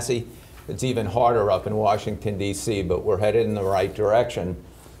Tallahassee, it's even harder up in Washington, D.C., but we're headed in the right direction,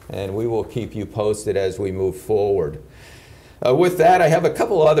 and we will keep you posted as we move forward. With that, I have a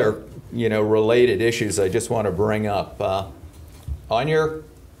couple other, you know, related issues I just want to bring up. On your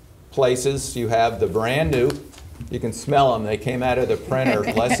places, you have the brand new. You can smell them. They came out of the printer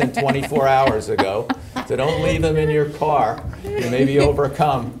less than 24 hours ago. So don't leave them in your car. You may be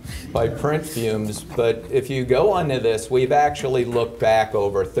overcome by print fumes. But if you go onto this, we've actually looked back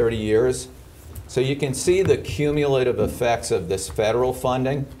over 30 years. So you can see the cumulative effects of this federal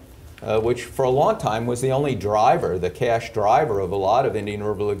funding, which for a long time was the only driver, the cash driver of a lot of Indian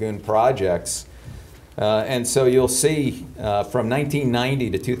River Lagoon projects. And so you'll see from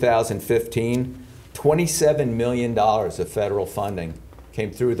 1990 to 2015, $27 million of federal funding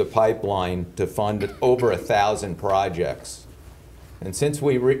came through the pipeline to fund over 1,000 projects. And since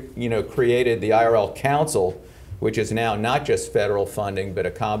we created the IRL Council, which is now not just federal funding, but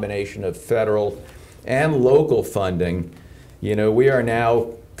a combination of federal and local funding, you know, we are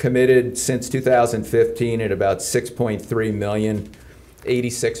now committed since 2015 at about $6.3 million,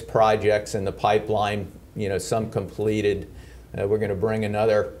 86 projects in the pipeline, you know, some completed. We're going to bring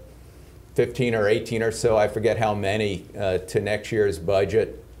another 15 or 18 or so, I forget how many, to next year's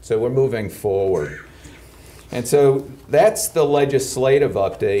budget. So we're moving forward. And so that's the legislative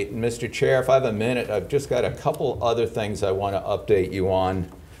update. And Mr. Chair, if I have a minute, I've just got a couple other things I want to update you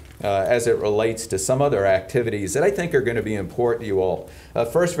on as it relates to some other activities that I think are going to be important to you all.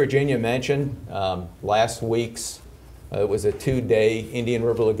 First, Virginia mentioned last week's, it was a 2-day Indian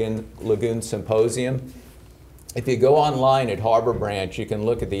River Lagoon Symposium. If you go online at Harbor Branch, you can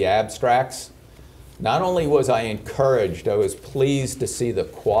look at the abstracts. Not only was I encouraged, I was pleased to see the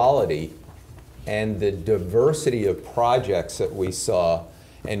quality and the diversity of projects that we saw.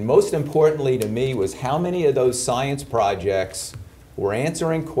 And most importantly to me was how many of those science projects were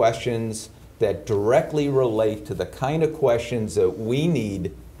answering questions that directly relate to the kind of questions that we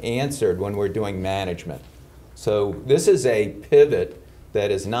need answered when we're doing management. So this is a pivot that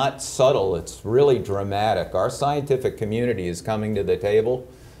is not subtle, it's really dramatic. Our scientific community is coming to the table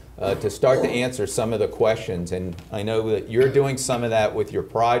to start to answer some of the questions, and I know that you're doing some of that with your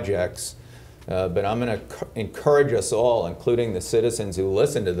projects, but I'm going to encourage us all, including the citizens who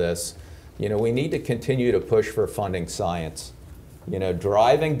listen to this, you know, we need to continue to push for funding science. You know,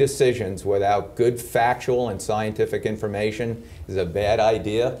 driving decisions without good factual and scientific information is a bad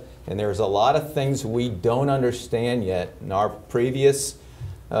idea, and there's a lot of things we don't understand yet. And our previous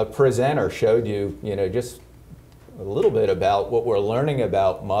presenter showed you, you know, just a little bit about what we're learning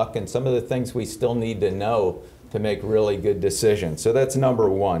about Muck and some of the things we still need to know to make really good decisions. So that's number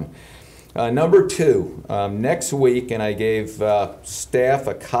one. Number two, next week, and I gave staff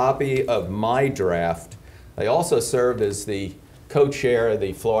a copy of my draft. I also served as the co-chair of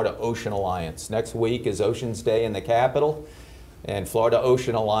the Florida Ocean Alliance. Next week is Oceans Day in the Capitol, and Florida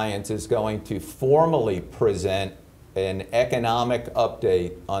Ocean Alliance is going to formally present an economic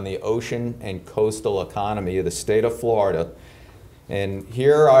update on the ocean and coastal economy of the state of Florida. And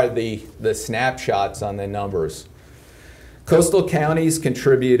here are the snapshots on the numbers. Coastal counties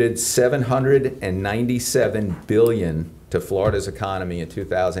contributed $797 billion to Florida's economy in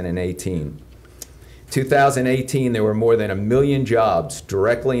 2018. 2018, there were more than 1 million jobs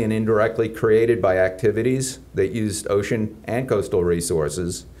directly and indirectly created by activities that used ocean and coastal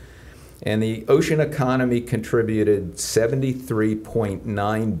resources. And the ocean economy contributed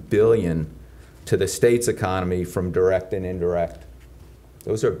 $73.9 billion to the state's economy from direct and indirect.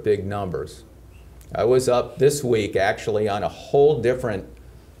 Those are big numbers. I was up this week actually on a whole different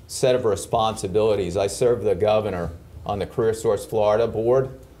set of responsibilities. I served the governor on the Career Source Florida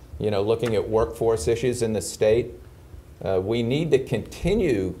board, you know, looking at workforce issues in the state. We need to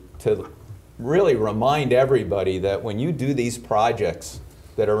continue to really remind everybody that when you do these projects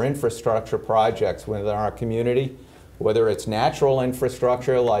that are infrastructure projects within our community, whether it's natural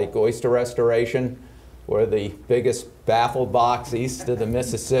infrastructure like oyster restoration or the biggest baffle box east of the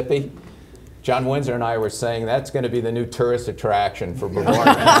Mississippi, John Windsor and I were saying that's going to be the new tourist attraction for Brevard.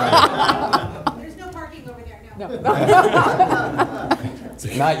 There's no parking over there, no.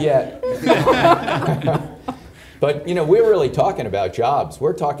 Not yet. But, you know, we're really talking about jobs.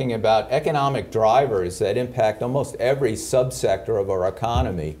 We're talking about economic drivers that impact almost every subsector of our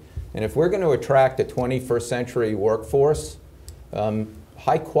economy. And if we're going to attract a 21st century workforce,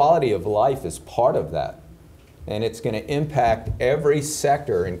 High quality of life is part of that. And it's going to impact every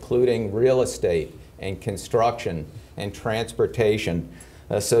sector, including real estate and construction and transportation.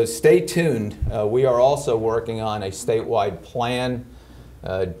 So stay tuned. We are also working on a statewide plan.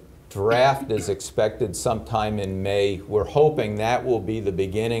 Draft is expected sometime in May. We're hoping that will be the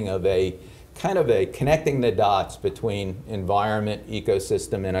beginning of a kind of a connecting the dots between environment,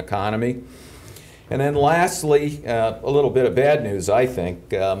 ecosystem, and economy. And then lastly, a little bit of bad news, I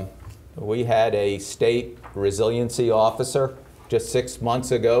think. We had a state resiliency officer just 6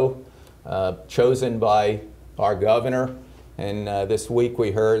 months ago, chosen by our governor. And this week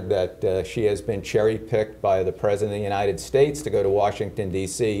we heard that she has been cherry-picked by the President of the United States to go to Washington,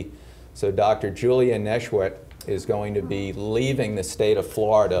 D.C. So Dr. Julia Neshwet is going to be leaving the state of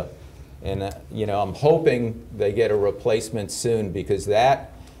Florida. And you know, I'm hoping they get a replacement soon, because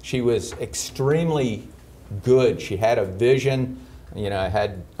she was extremely good. She had a vision. You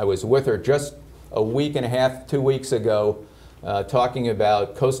know, I was with her just a week and a half, 2 weeks ago, talking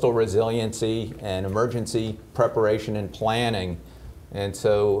about coastal resiliency and emergency preparation and planning. And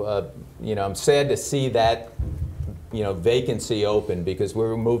so, you know, I'm sad to see that, you know, vacancy open, because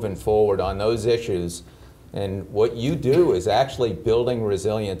we're moving forward on those issues. And what you do is actually building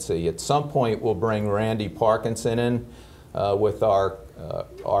resiliency. At some point, we'll bring Randy Parkinson in with our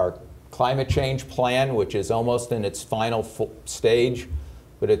climate change plan, which is almost in its final stage.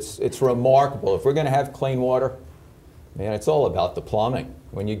 But it's remarkable. If we're going to have clean water, man, it's all about the plumbing.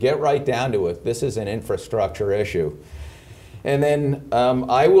 When you get right down to it, this is an infrastructure issue. And then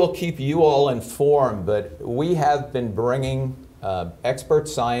I will keep you all informed, but we have been bringing expert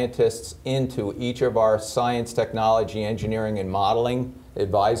scientists into each of our science, technology, engineering, and modeling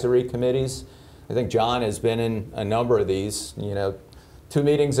advisory committees. I think John has been in a number of these. You know, 2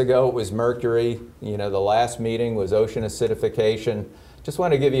 meetings ago it was mercury. You know, the last meeting was ocean acidification. Just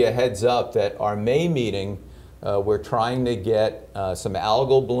want to give you a heads up that our May meeting, we're trying to get some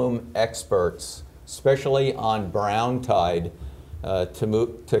algal bloom experts, especially on brown tide,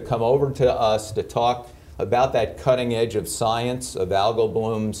 to come over to us to talk about that cutting edge of science of algal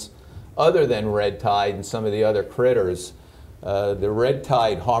blooms other than red tide and some of the other critters. The red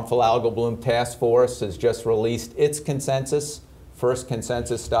tide harmful algal bloom task force has just released its consensus, first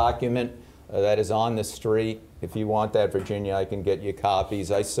consensus document that is on the street. If you want that, Virginia, I can get you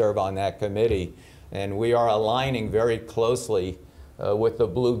copies. I serve on that committee. And we are aligning very closely with the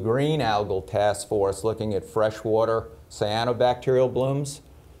blue-green algal task force looking at freshwater cyanobacterial blooms.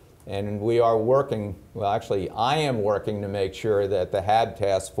 And we are working, well actually I am working to make sure that the HAB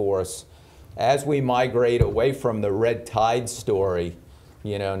task force, as we migrate away from the red tide story,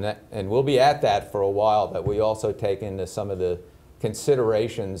 you know, and we'll be at that for a while, but we also take into some of the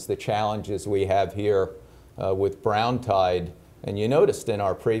considerations, the challenges we have here with brown tide. And you noticed in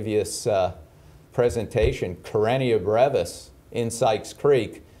our previous presentation, Karenia brevis in Sykes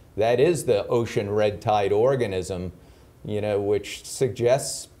Creek, that is the ocean red tide organism, you know, which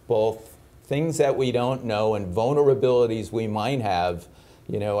suggests both things that we don't know and vulnerabilities we might have,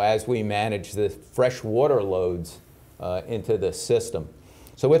 you know, as we manage the fresh water loads into the system.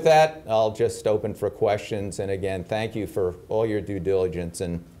 So with that, I'll just open for questions. And again, thank you for all your due diligence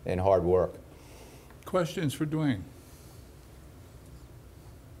and hard work. Questions for Duanne?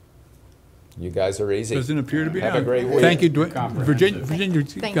 You guys are easy. Doesn't appear to be. Have a great week. Thank you, Duanne. Virginia,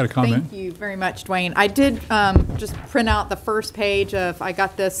 you got a comment? Thank you very much, Duanne. I did just print out the first page of, I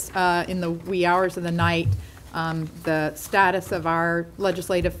got this in the wee hours of the night, the status of our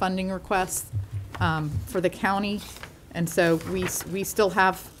legislative funding requests for the county. And so we still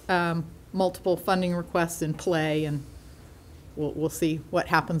have multiple funding requests in play, and we'll see what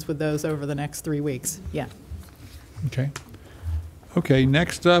happens with those over the next 3 weeks. Yeah. Okay. Okay,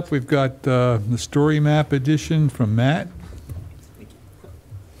 next up, we've got the story map edition from Matt.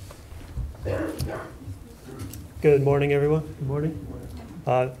 Good morning, everyone. Good morning.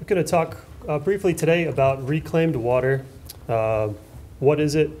 We're going to talk briefly today about reclaimed water. What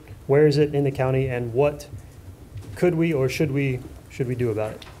is it? Where is it in the county? And what could we or should we do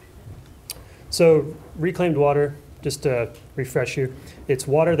about it? So reclaimed water, just to refresh you, it's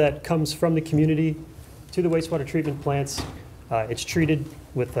water that comes from the community to the wastewater treatment plants. It's treated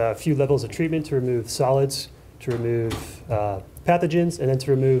with a few levels of treatment to remove solids, to remove pathogens, and then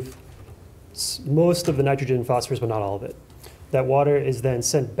to remove most of the nitrogen and phosphorus, but not all of it. That water is then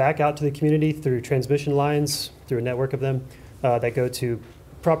sent back out to the community through transmission lines, through a network of them, that go to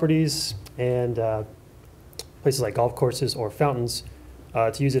properties and places like golf courses or fountains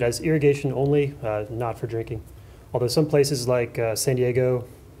to use it as irrigation only, not for drinking. Although some places like San Diego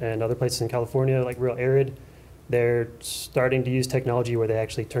and other places in California, like real arid, they're starting to use technology where they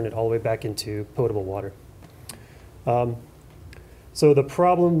actually turn it all the way back into potable water. So the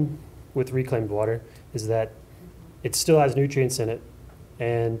problem with reclaimed water is that it still has nutrients in it,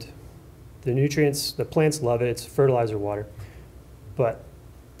 and the nutrients, the plants love it, it's fertilizer water. But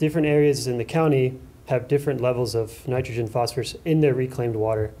different areas in the county have different levels of nitrogen, phosphorus in their reclaimed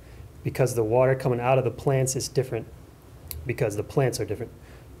water because the water coming out of the plants is different, because the plants are different.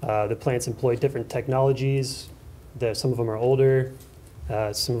 The plants employ different technologies. Some of them are older,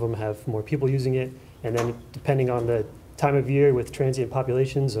 some of them have more people using it, and then depending on the time of year with transient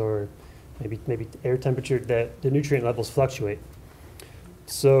populations or maybe air temperature, that the nutrient levels fluctuate.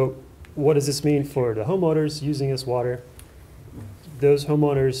 So what does this mean for the homeowners using this water? Those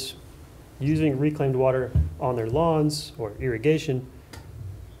homeowners using reclaimed water on their lawns or irrigation,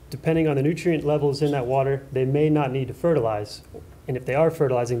 depending on the nutrient levels in that water, they may not need to fertilize. And if they are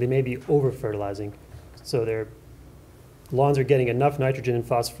fertilizing, they may be over-fertilizing. So their lawns are getting enough nitrogen and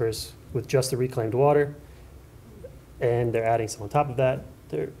phosphorus with just the reclaimed water, and they're adding some on top of that.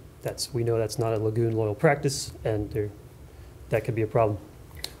 We know that's not a Lagoon loyal practice, and that could be a problem.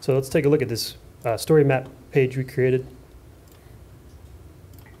 So let's take a look at this story map page we created.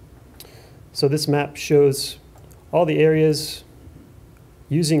 So this map shows all the areas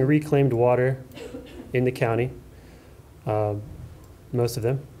using reclaimed water in the county, most of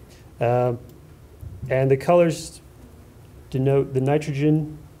them. And the colors denote the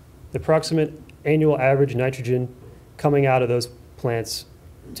nitrogen, the approximate annual average nitrogen coming out of those plants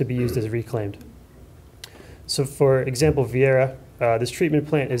to be used as reclaimed. So for example, Vieira, this treatment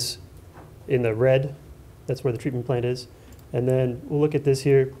plant is in the red. That's where the treatment plant is. And then we'll look at this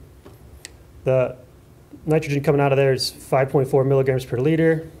here. The nitrogen coming out of there is 5.4 milligrams per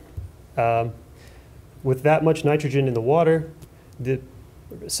liter. With that much nitrogen in the water, the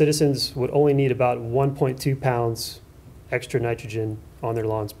citizens would only need about 1.2 pounds extra nitrogen on their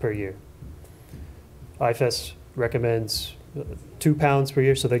lawns per year. IFS recommends 2 pounds per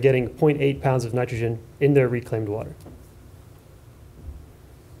year, so they're getting 0.8 pounds of nitrogen in their reclaimed water.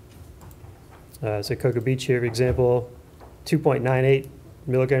 So Cocoa Beach here, for example, 2.98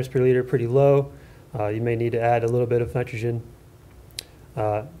 milligrams per liter, pretty low. You may need to add a little bit of nitrogen.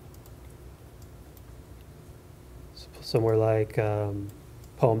 Somewhere like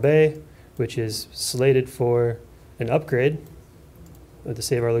Palm Bay, which is slated for an upgrade of the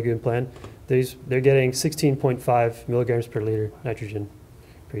Save Our Lagoon plan, they're getting 16.5 milligrams per liter nitrogen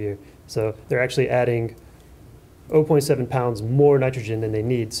per year. So they're actually adding 0.7 pounds more nitrogen than they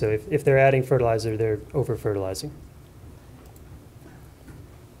need. So if they're adding fertilizer, they're over-fertilizing.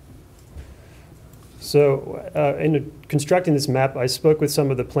 So in constructing this map, I spoke with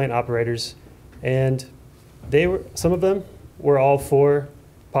some of the plant operators, and some of them were all for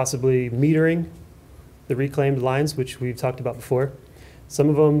possibly metering the reclaimed lines, which we've talked about before. Some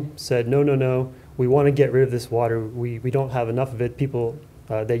of them said, no, we want to get rid of this water. We don't have enough of it. People,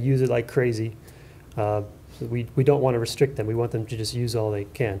 they use it like crazy. We don't want to restrict them. We want them to just use all they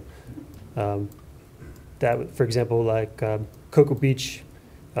can. That, for example, like Cocoa Beach,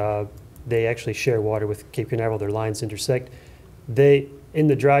 they actually share water with Cape Canaveral. Their lines intersect. In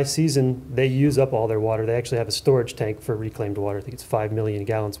the dry season, they use up all their water. They actually have a storage tank for reclaimed water. I think it's 5 million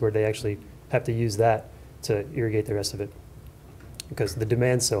gallons, where they actually have to use that to irrigate the rest of it because the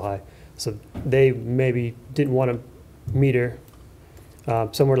demand's so high. So they maybe didn't want to meter.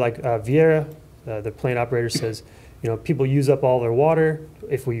 Somewhere like Vieira, the plant operator says, people use up all their water.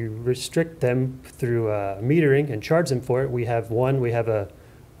 If we restrict them through metering and charge them for it, we have a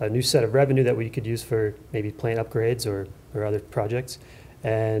new set of revenue that we could use for maybe plant upgrades or other projects.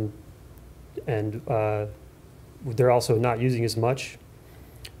 And they're also not using as much.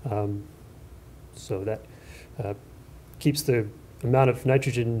 So that keeps the amount of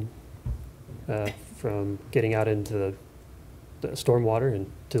nitrogen from getting out into the stormwater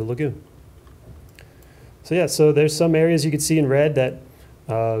and to the lagoon. So yeah, so there's some areas you can see in red that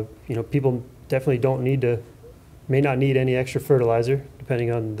people definitely may not need any extra fertilizer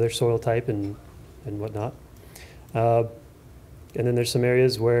depending on their soil type and whatnot. And then there's some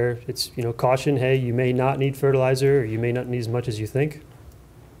areas where it's caution, hey, you may not need fertilizer, or you may not need as much as you think.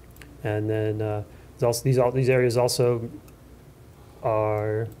 And then these areas also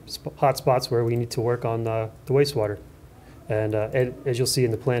are hot spots where we need to work on the wastewater. And as you'll see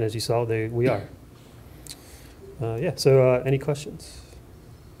in the plan, as you saw, we are. So any questions?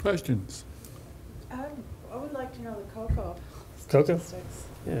 Questions? I would like to know the cocoa Cocoa? statistics.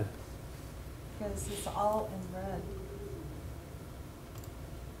 Yeah. Because it's all in red.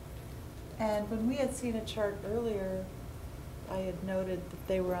 And when we had seen a chart earlier, I had noted that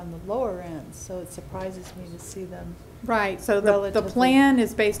they were on the lower end, so it surprises me to see them. Right, so the relatively- plan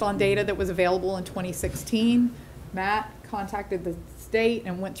is based on data that was available in 2016. Matt contacted the state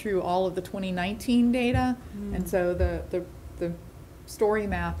and went through all of the 2019 data. And so the story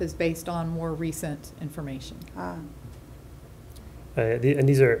map is based on more recent information. And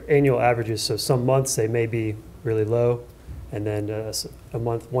these are annual averages, so some months they may be really low, and then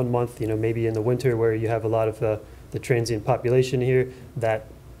one month, maybe in the winter where you have a lot of the transient population here, that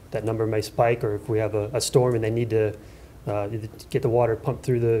number may spike, or if we have a storm and they need to get the water pumped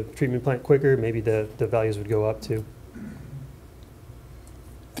through the treatment plant quicker, maybe the values would go up too.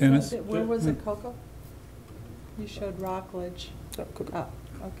 Dennis? Where was it, Cocoa? You showed Rockledge. Cocoa.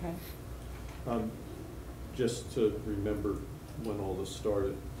 Oh, okay. Just to remember when all this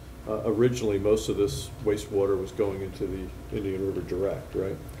started, originally most of this wastewater was going into the Indian River direct,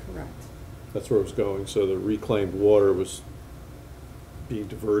 right? Correct. That's where it was going. So the reclaimed water was being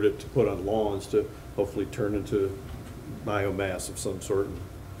diverted to put on lawns to hopefully turn into biomass of some sort and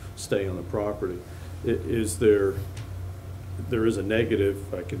stay on the property. There is a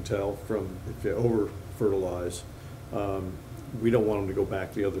negative, I can tell, from if you over-fertilize. We don't want them to go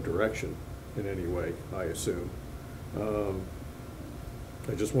back the other direction in any way, I assume.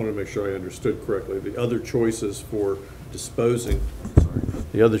 I just wanted to make sure I understood correctly. The other choices for disposing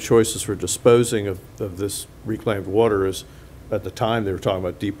of this reclaimed water is, at the time, they were talking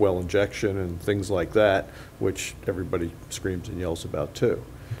about deep well injection and things like that, which everybody screams and yells about too.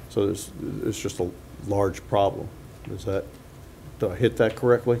 So it's just a large problem. Did I hit that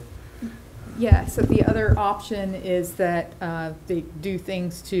correctly? Yeah, so the other option is that they do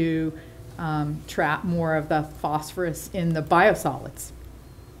things to trap more of the phosphorus in the biosolids.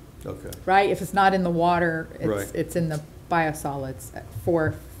 Okay. Right? If it's not in the water, Right. it's in the biosolids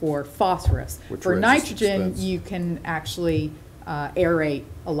for phosphorus. Which For raises nitrogen, expense. you can actually aerate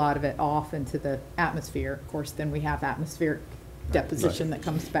a lot of it off into the atmosphere. Of course, then we have atmospheric deposition that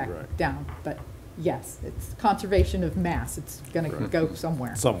comes back down. But yes, it's conservation of mass. It's going to go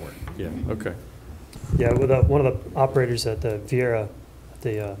somewhere. Somewhere, yeah, okay. Yeah, with one of the operators at the Viera,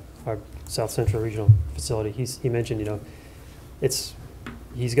 our South Central Regional Facility, he mentioned,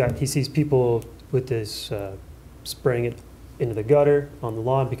 he sees people with this spraying it into the gutter on the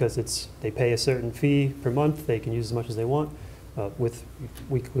lawn because they pay a certain fee per month. They can use as much as they want, with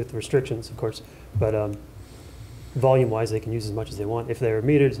restrictions, of course. But volume-wise, they can use as much as they want. If they're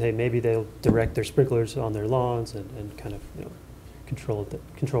metered, hey, maybe they'll direct their sprinklers on their lawns and kind of control it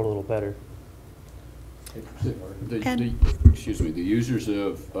a little better. Excuse me, the users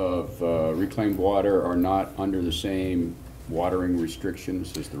of reclaimed water are not under the same watering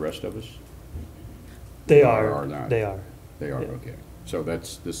restrictions as the rest of us? They Or are. not? They are. They are, Yeah. okay. So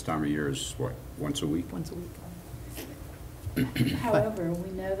this time of year is what, once a week? Once a week. However,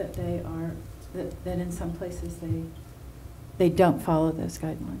 we know that they are, that in some places they don't follow those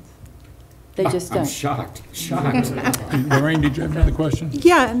guidelines. They just don't. I'm shocked. Lorraine, did you have another question?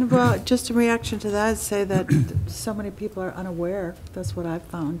 Yeah, and well, just in reaction to that, I'd say that so many people are unaware, that's what I've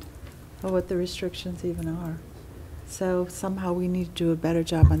found, of what the restrictions even are. So somehow we need to do a better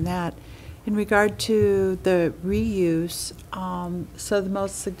job on that. In regard to the reuse, so the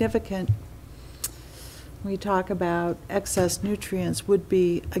most significant, when we talk about excess nutrients, would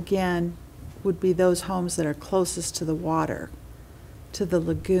be those homes that are closest to the water, to the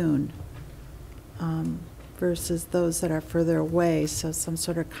lagoon, versus those that are further away. So some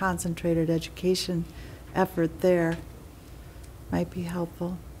sort of concentrated education effort there might be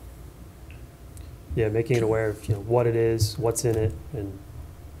helpful. Yeah, making it aware of what it is, what's in it, and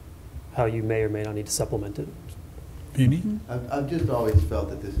how you may or may not need to supplement it. Penny? I've just always felt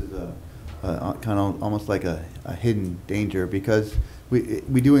that this is a kind of almost like a hidden danger, because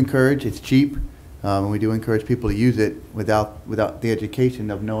we do encourage, it's cheap, and we do encourage people to use it without the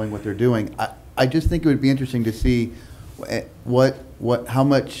education of knowing what they're doing. I just think it would be interesting to see how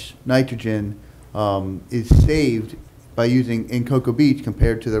much nitrogen is saved by using in Cocoa Beach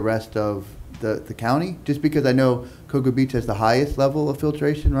compared to the rest of the county, just because I know Cocoa Beach has the highest level of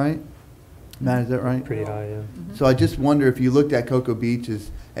filtration, right? Matt, is that right? Pretty high, yeah. So I just wonder if you looked at Cocoa Beach as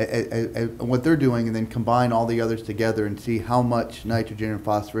what they're doing, and then combine all the others together and see how much nitrogen and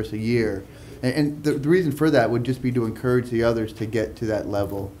phosphorus a year. And the reason for that would just be to encourage the others to get to that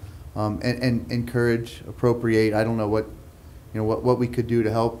level, and encourage, appropriate. I don't know what we could do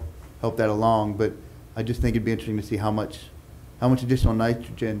to help that along, but I just think it'd be interesting to see how much additional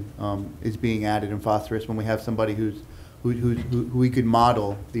nitrogen is being added in phosphorus when we have somebody who we could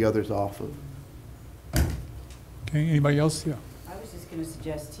model the others off of. Okay, anybody else? Yeah. I was just going to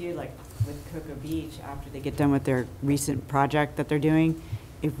suggest too, like with Cocoa Beach, after they get done with their recent project that they're doing,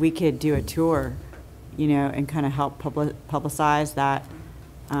 if we could do a tour, you know, and kind of help publicize that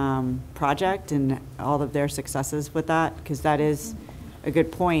project and all of their successes with that, because that is a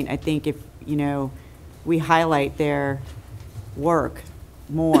good point. I think if, you know, we highlight their work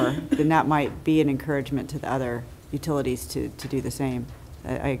more, then that might be an encouragement to the other utilities to do the same.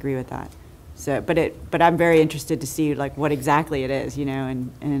 I agree with that. So, but I'm very interested to see like what exactly it is, you know,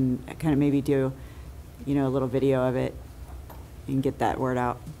 and kind of maybe do, you know, a little video of it and get that word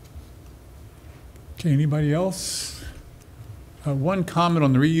out. Okay, anybody else? One comment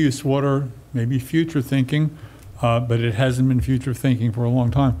on the reuse water, maybe future thinking, but it hasn't been future thinking for a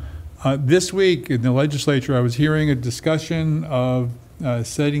long time. This week in the legislature, I was hearing a discussion of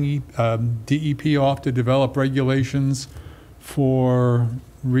setting DEP off to develop regulations for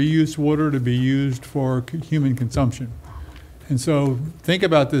reuse water to be used for human consumption. And so think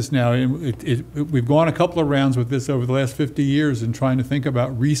about this now. We've gone a couple of rounds with this over the last 50 years in trying to think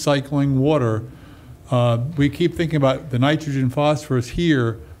about recycling water. We keep thinking about the nitrogen, phosphorus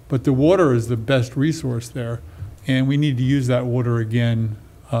here, but the water is the best resource there. And we need to use that water again.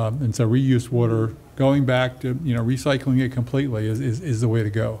 And so reuse water, going back to, you know, recycling it completely is the way to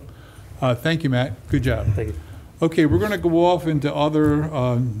go. Thank you, Matt. Good job. Thank you. Okay, we're going to go off into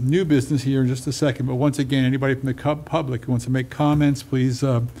other new business here in just a second. But once again, anybody from the public who wants to make comments, please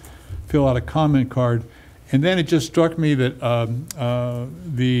fill out a comment card. And then it just struck me that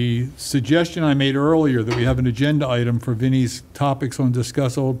the suggestion I made earlier that we have an agenda item for Vinnie's topics on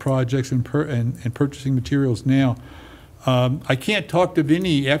discuss old projects and purchasing materials now. I can't talk to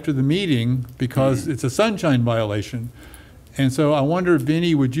Vinnie after the meeting because it's a sunshine violation. And so I wonder,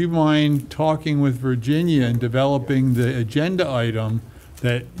 Vinnie, would you mind talking with Virginia and developing the agenda item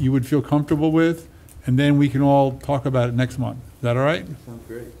that you would feel comfortable with? And then we can all talk about it next month. Is that all right? Sounds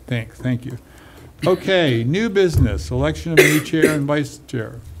great. Thanks. Thank you. Okay, new business, election of a new chair and vice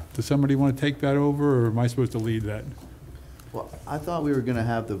chair. Does somebody want to take that over, or am I supposed to lead that? Well, I thought we were going to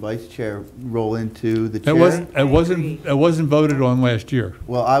have the vice chair roll into the chair. It wasn't voted on last year.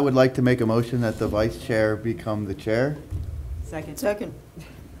 Well, I would like to make a motion that the vice chair become the chair. Second.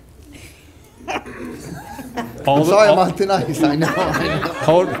 I'm sorry I'm on tonight. I know.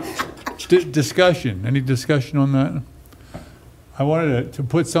 Hold, discussion. Any discussion on that? I wanted to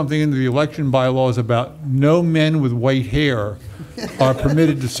put something into the election bylaws about no men with white hair are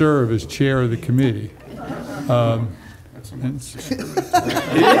permitted to serve as chair of the committee. I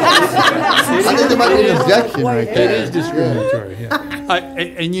think there might be an objection right there. It is discriminatory, yeah.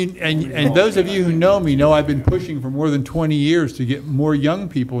 And those of you who know me know I've been pushing for more than 20 years to get more young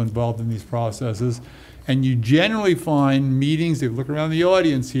people involved in these processes. And you generally find meetings, if you look around the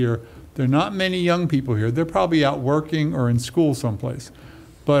audience here, there are not many young people here. They're probably out working or in school someplace.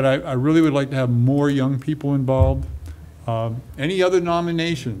 But I really would like to have more young people involved. Any other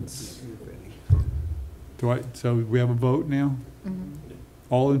nominations? So we have a vote now? Mm-hmm.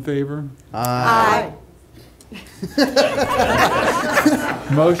 All in favor? Aye.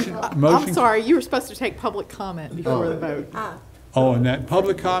 Motion. I'm sorry, you were supposed to take public comment before the vote. Oh, and that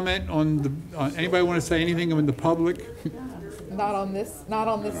public comment anybody want to say anything in the public? Not on this. Not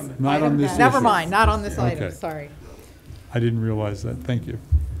on this. Not on this. Never issue. mind. Not on this Okay. item. Sorry. I didn't realize that. Thank you.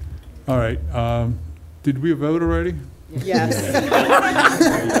 All right. Did we vote already? Yes.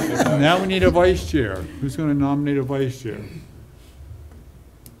 Now we need a vice chair. Who's going to nominate a vice chair?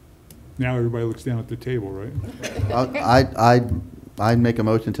 Now everybody looks down at the table, right? I'd make a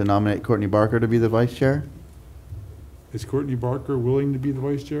motion to nominate Courtney Barker to be the vice chair. Is Courtney Barker willing to be the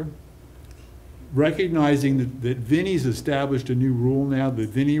vice chair? Recognizing that Vinnie's established a new rule now, the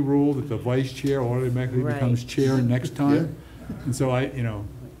Vinnie rule, that the vice chair automatically becomes chair next time. Yeah. And so I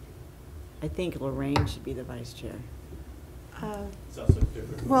think Lorraine should be the vice chair.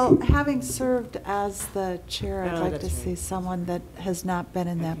 Well, having served as the chair, I'd like to that's see right. someone that has not been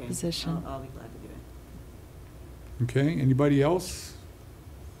in that position. I'll be glad to do it. Okay, anybody else?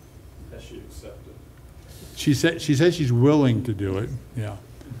 Has she accepted? She said she's willing to do it, yeah.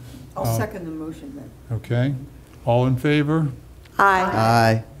 I'll second the motion then. Okay, all in favor?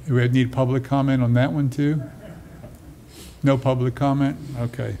 Aye. Do we need public comment on that one too? No public comment?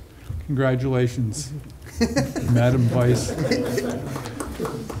 Okay, congratulations, Madam Vice.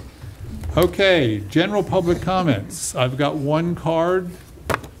 Okay, general public comments. I've got one card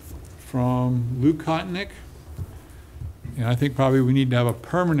from Lou Kotnick. And I think probably we need to have a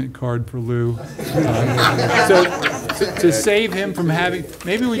permanent card for Lou. So to save him from having,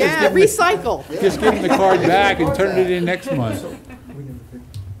 maybe we just give him recycle. Just give him the card back and turn it in next month.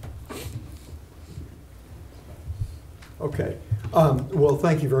 Okay. Well,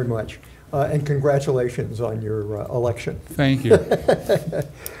 thank you very much. And congratulations on your election. Thank you.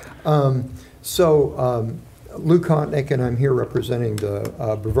 Lou Kontnick, and I'm here representing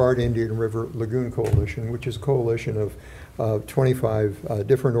the Brevard Indian River Lagoon Coalition, which is a coalition of 25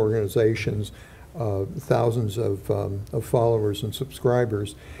 different organizations, thousands of followers and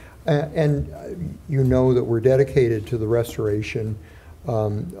subscribers. And you know that we're dedicated to the restoration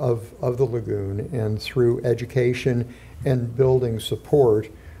of the lagoon, and through education and building support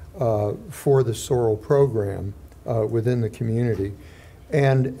for the sorrel program within the community.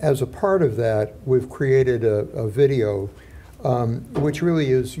 And as a part of that, we've created a video which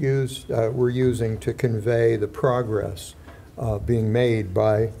really is we're using to convey the progress being made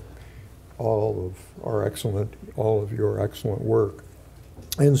by all of your excellent work.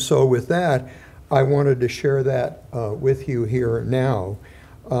 And so with that, I wanted to share that with you here now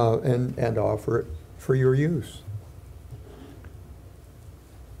and offer it for your use.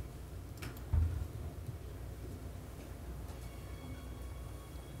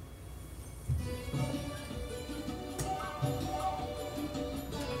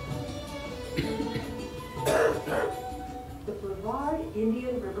 The Brevard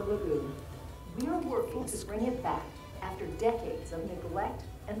Indian River Lagoon. We are working to bring it back after decades of neglect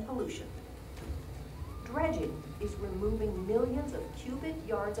and pollution. Dredging is removing millions of cubic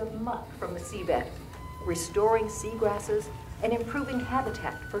yards of muck from the seabed, restoring seagrasses, and improving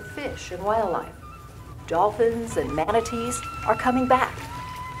habitat for fish and wildlife. Dolphins and manatees are coming back.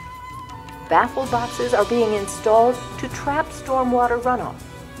 Baffle boxes are being installed to trap stormwater runoff,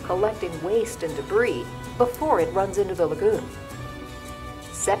 collecting waste and debris before it runs into the lagoon.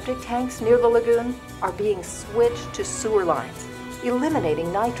 Septic tanks near the lagoon are being switched to sewer lines,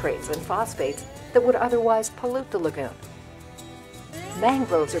 eliminating nitrates and phosphates that would otherwise pollute the lagoon.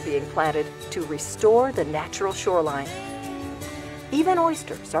 Mangroves are being planted to restore the natural shoreline. Even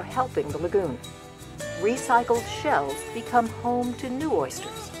oysters are helping the lagoon. Recycled shells become home to new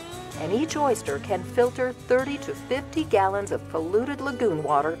oysters, and each oyster can filter 30 to 50 gallons of polluted lagoon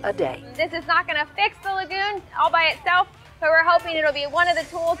water a day. This is not going to fix the lagoon all by itself, but we're hoping it'll be one of the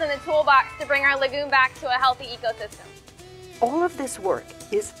tools in the toolbox to bring our lagoon back to a healthy ecosystem. All of this work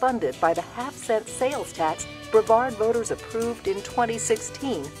is funded by the half-cent sales tax Brevard voters approved in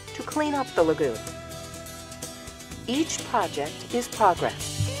 2016 to clean up the lagoon. Each project is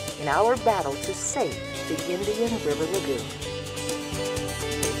progress in our battle to save the Indian River Lagoon.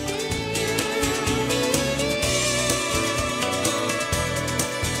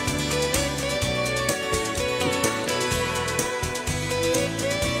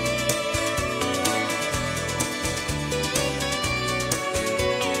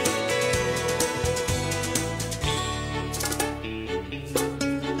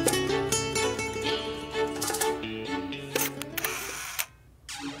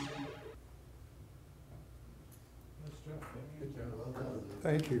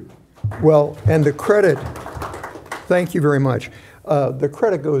 Thank you. Well, and the credit, thank you very much. The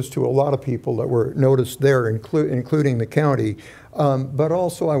credit goes to a lot of people that were noticed there, including the county. But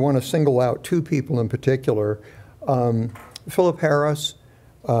also I want to single out two people in particular, Philip Harris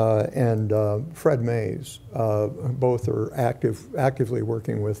and Fred Mays. Both are actively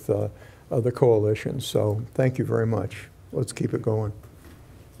working with the coalition. So thank you very much. Let's keep it going.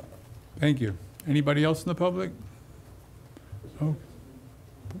 Thank you. Anybody else in the public? Oh,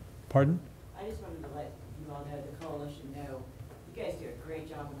 pardon? I just wanted to let you all know, the coalition know, you guys do a great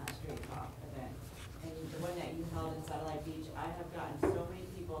job on that straight talk event. And the one that you held in Satellite Beach, I have gotten so many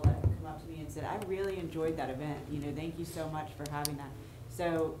people that have come up to me and said, I really enjoyed that event. You know, thank you so much for having that.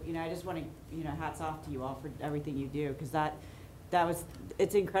 So, you know, I just want to, you know, hats off to you all for everything you do, because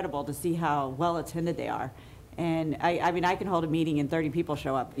it's incredible to see how well attended they are. And I mean, I can hold a meeting and 30 people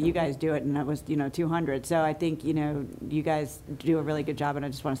show up. You guys do it, and it was, you know, 200. So I think, you know, you guys do a really good job, and I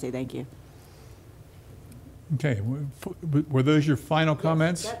just want to say thank you. Okay, were those your final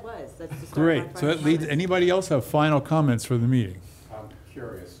comments? That was. That's the start Great. of my So that leads, anybody else have final comments for the meeting? I'm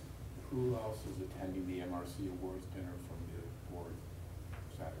curious, who else is attending the MRC Awards dinner from the board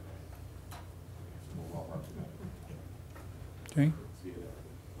Saturday? So we're well represented. Okay. See you there.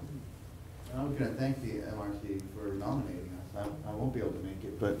 I was going to thank the MRC for nominating us. I won't be able to make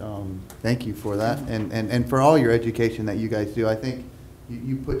it, but thank you for that, and for all your education that you guys do. I think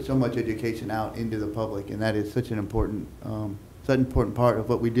you put so much education out into the public, and that is such an important part of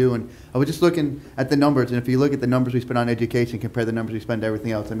what we do. And I was just looking at the numbers, and if you look at the numbers we spend on education, compare the numbers we spend to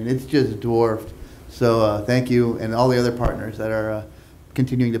everything else, I mean, it's just dwarfed. So thank you, and all the other partners that are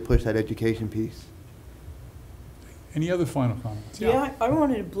continuing to push that education piece. Any other final comments? Yeah, I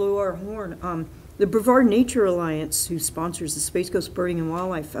wanted to blow our horn. The Brevard Nature Alliance, who sponsors the Space Coast Birding and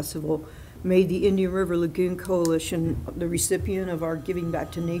Wildlife Festival, made the Indian River Lagoon Coalition the recipient of our Giving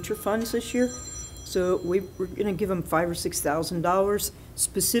Back to Nature funds this year. So we're going to give them $5,000 or $6,000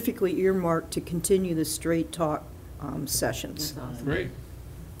 specifically earmarked to continue the straight talk sessions. Great.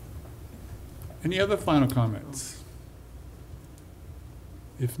 Any other final comments?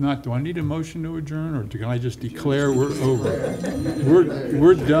 If not, do I need a motion to adjourn, or can I just declare we're over?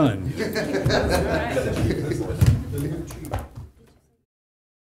 We're done.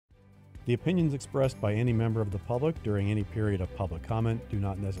 The opinions expressed by any member of the public during any period of public comment do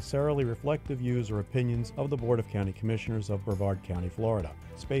not necessarily reflect the views or opinions of the Board of County Commissioners of Brevard County, Florida,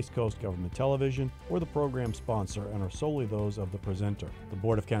 Space Coast Government Television, or the program sponsor, and are solely those of the presenter. The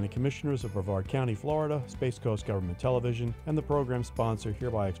Board of County Commissioners of Brevard County, Florida, Space Coast Government Television, and the program sponsor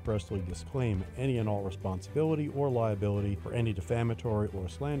hereby expressly disclaim any and all responsibility or liability for any defamatory or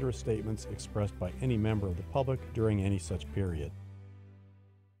slanderous statements expressed by any member of the public during any such period.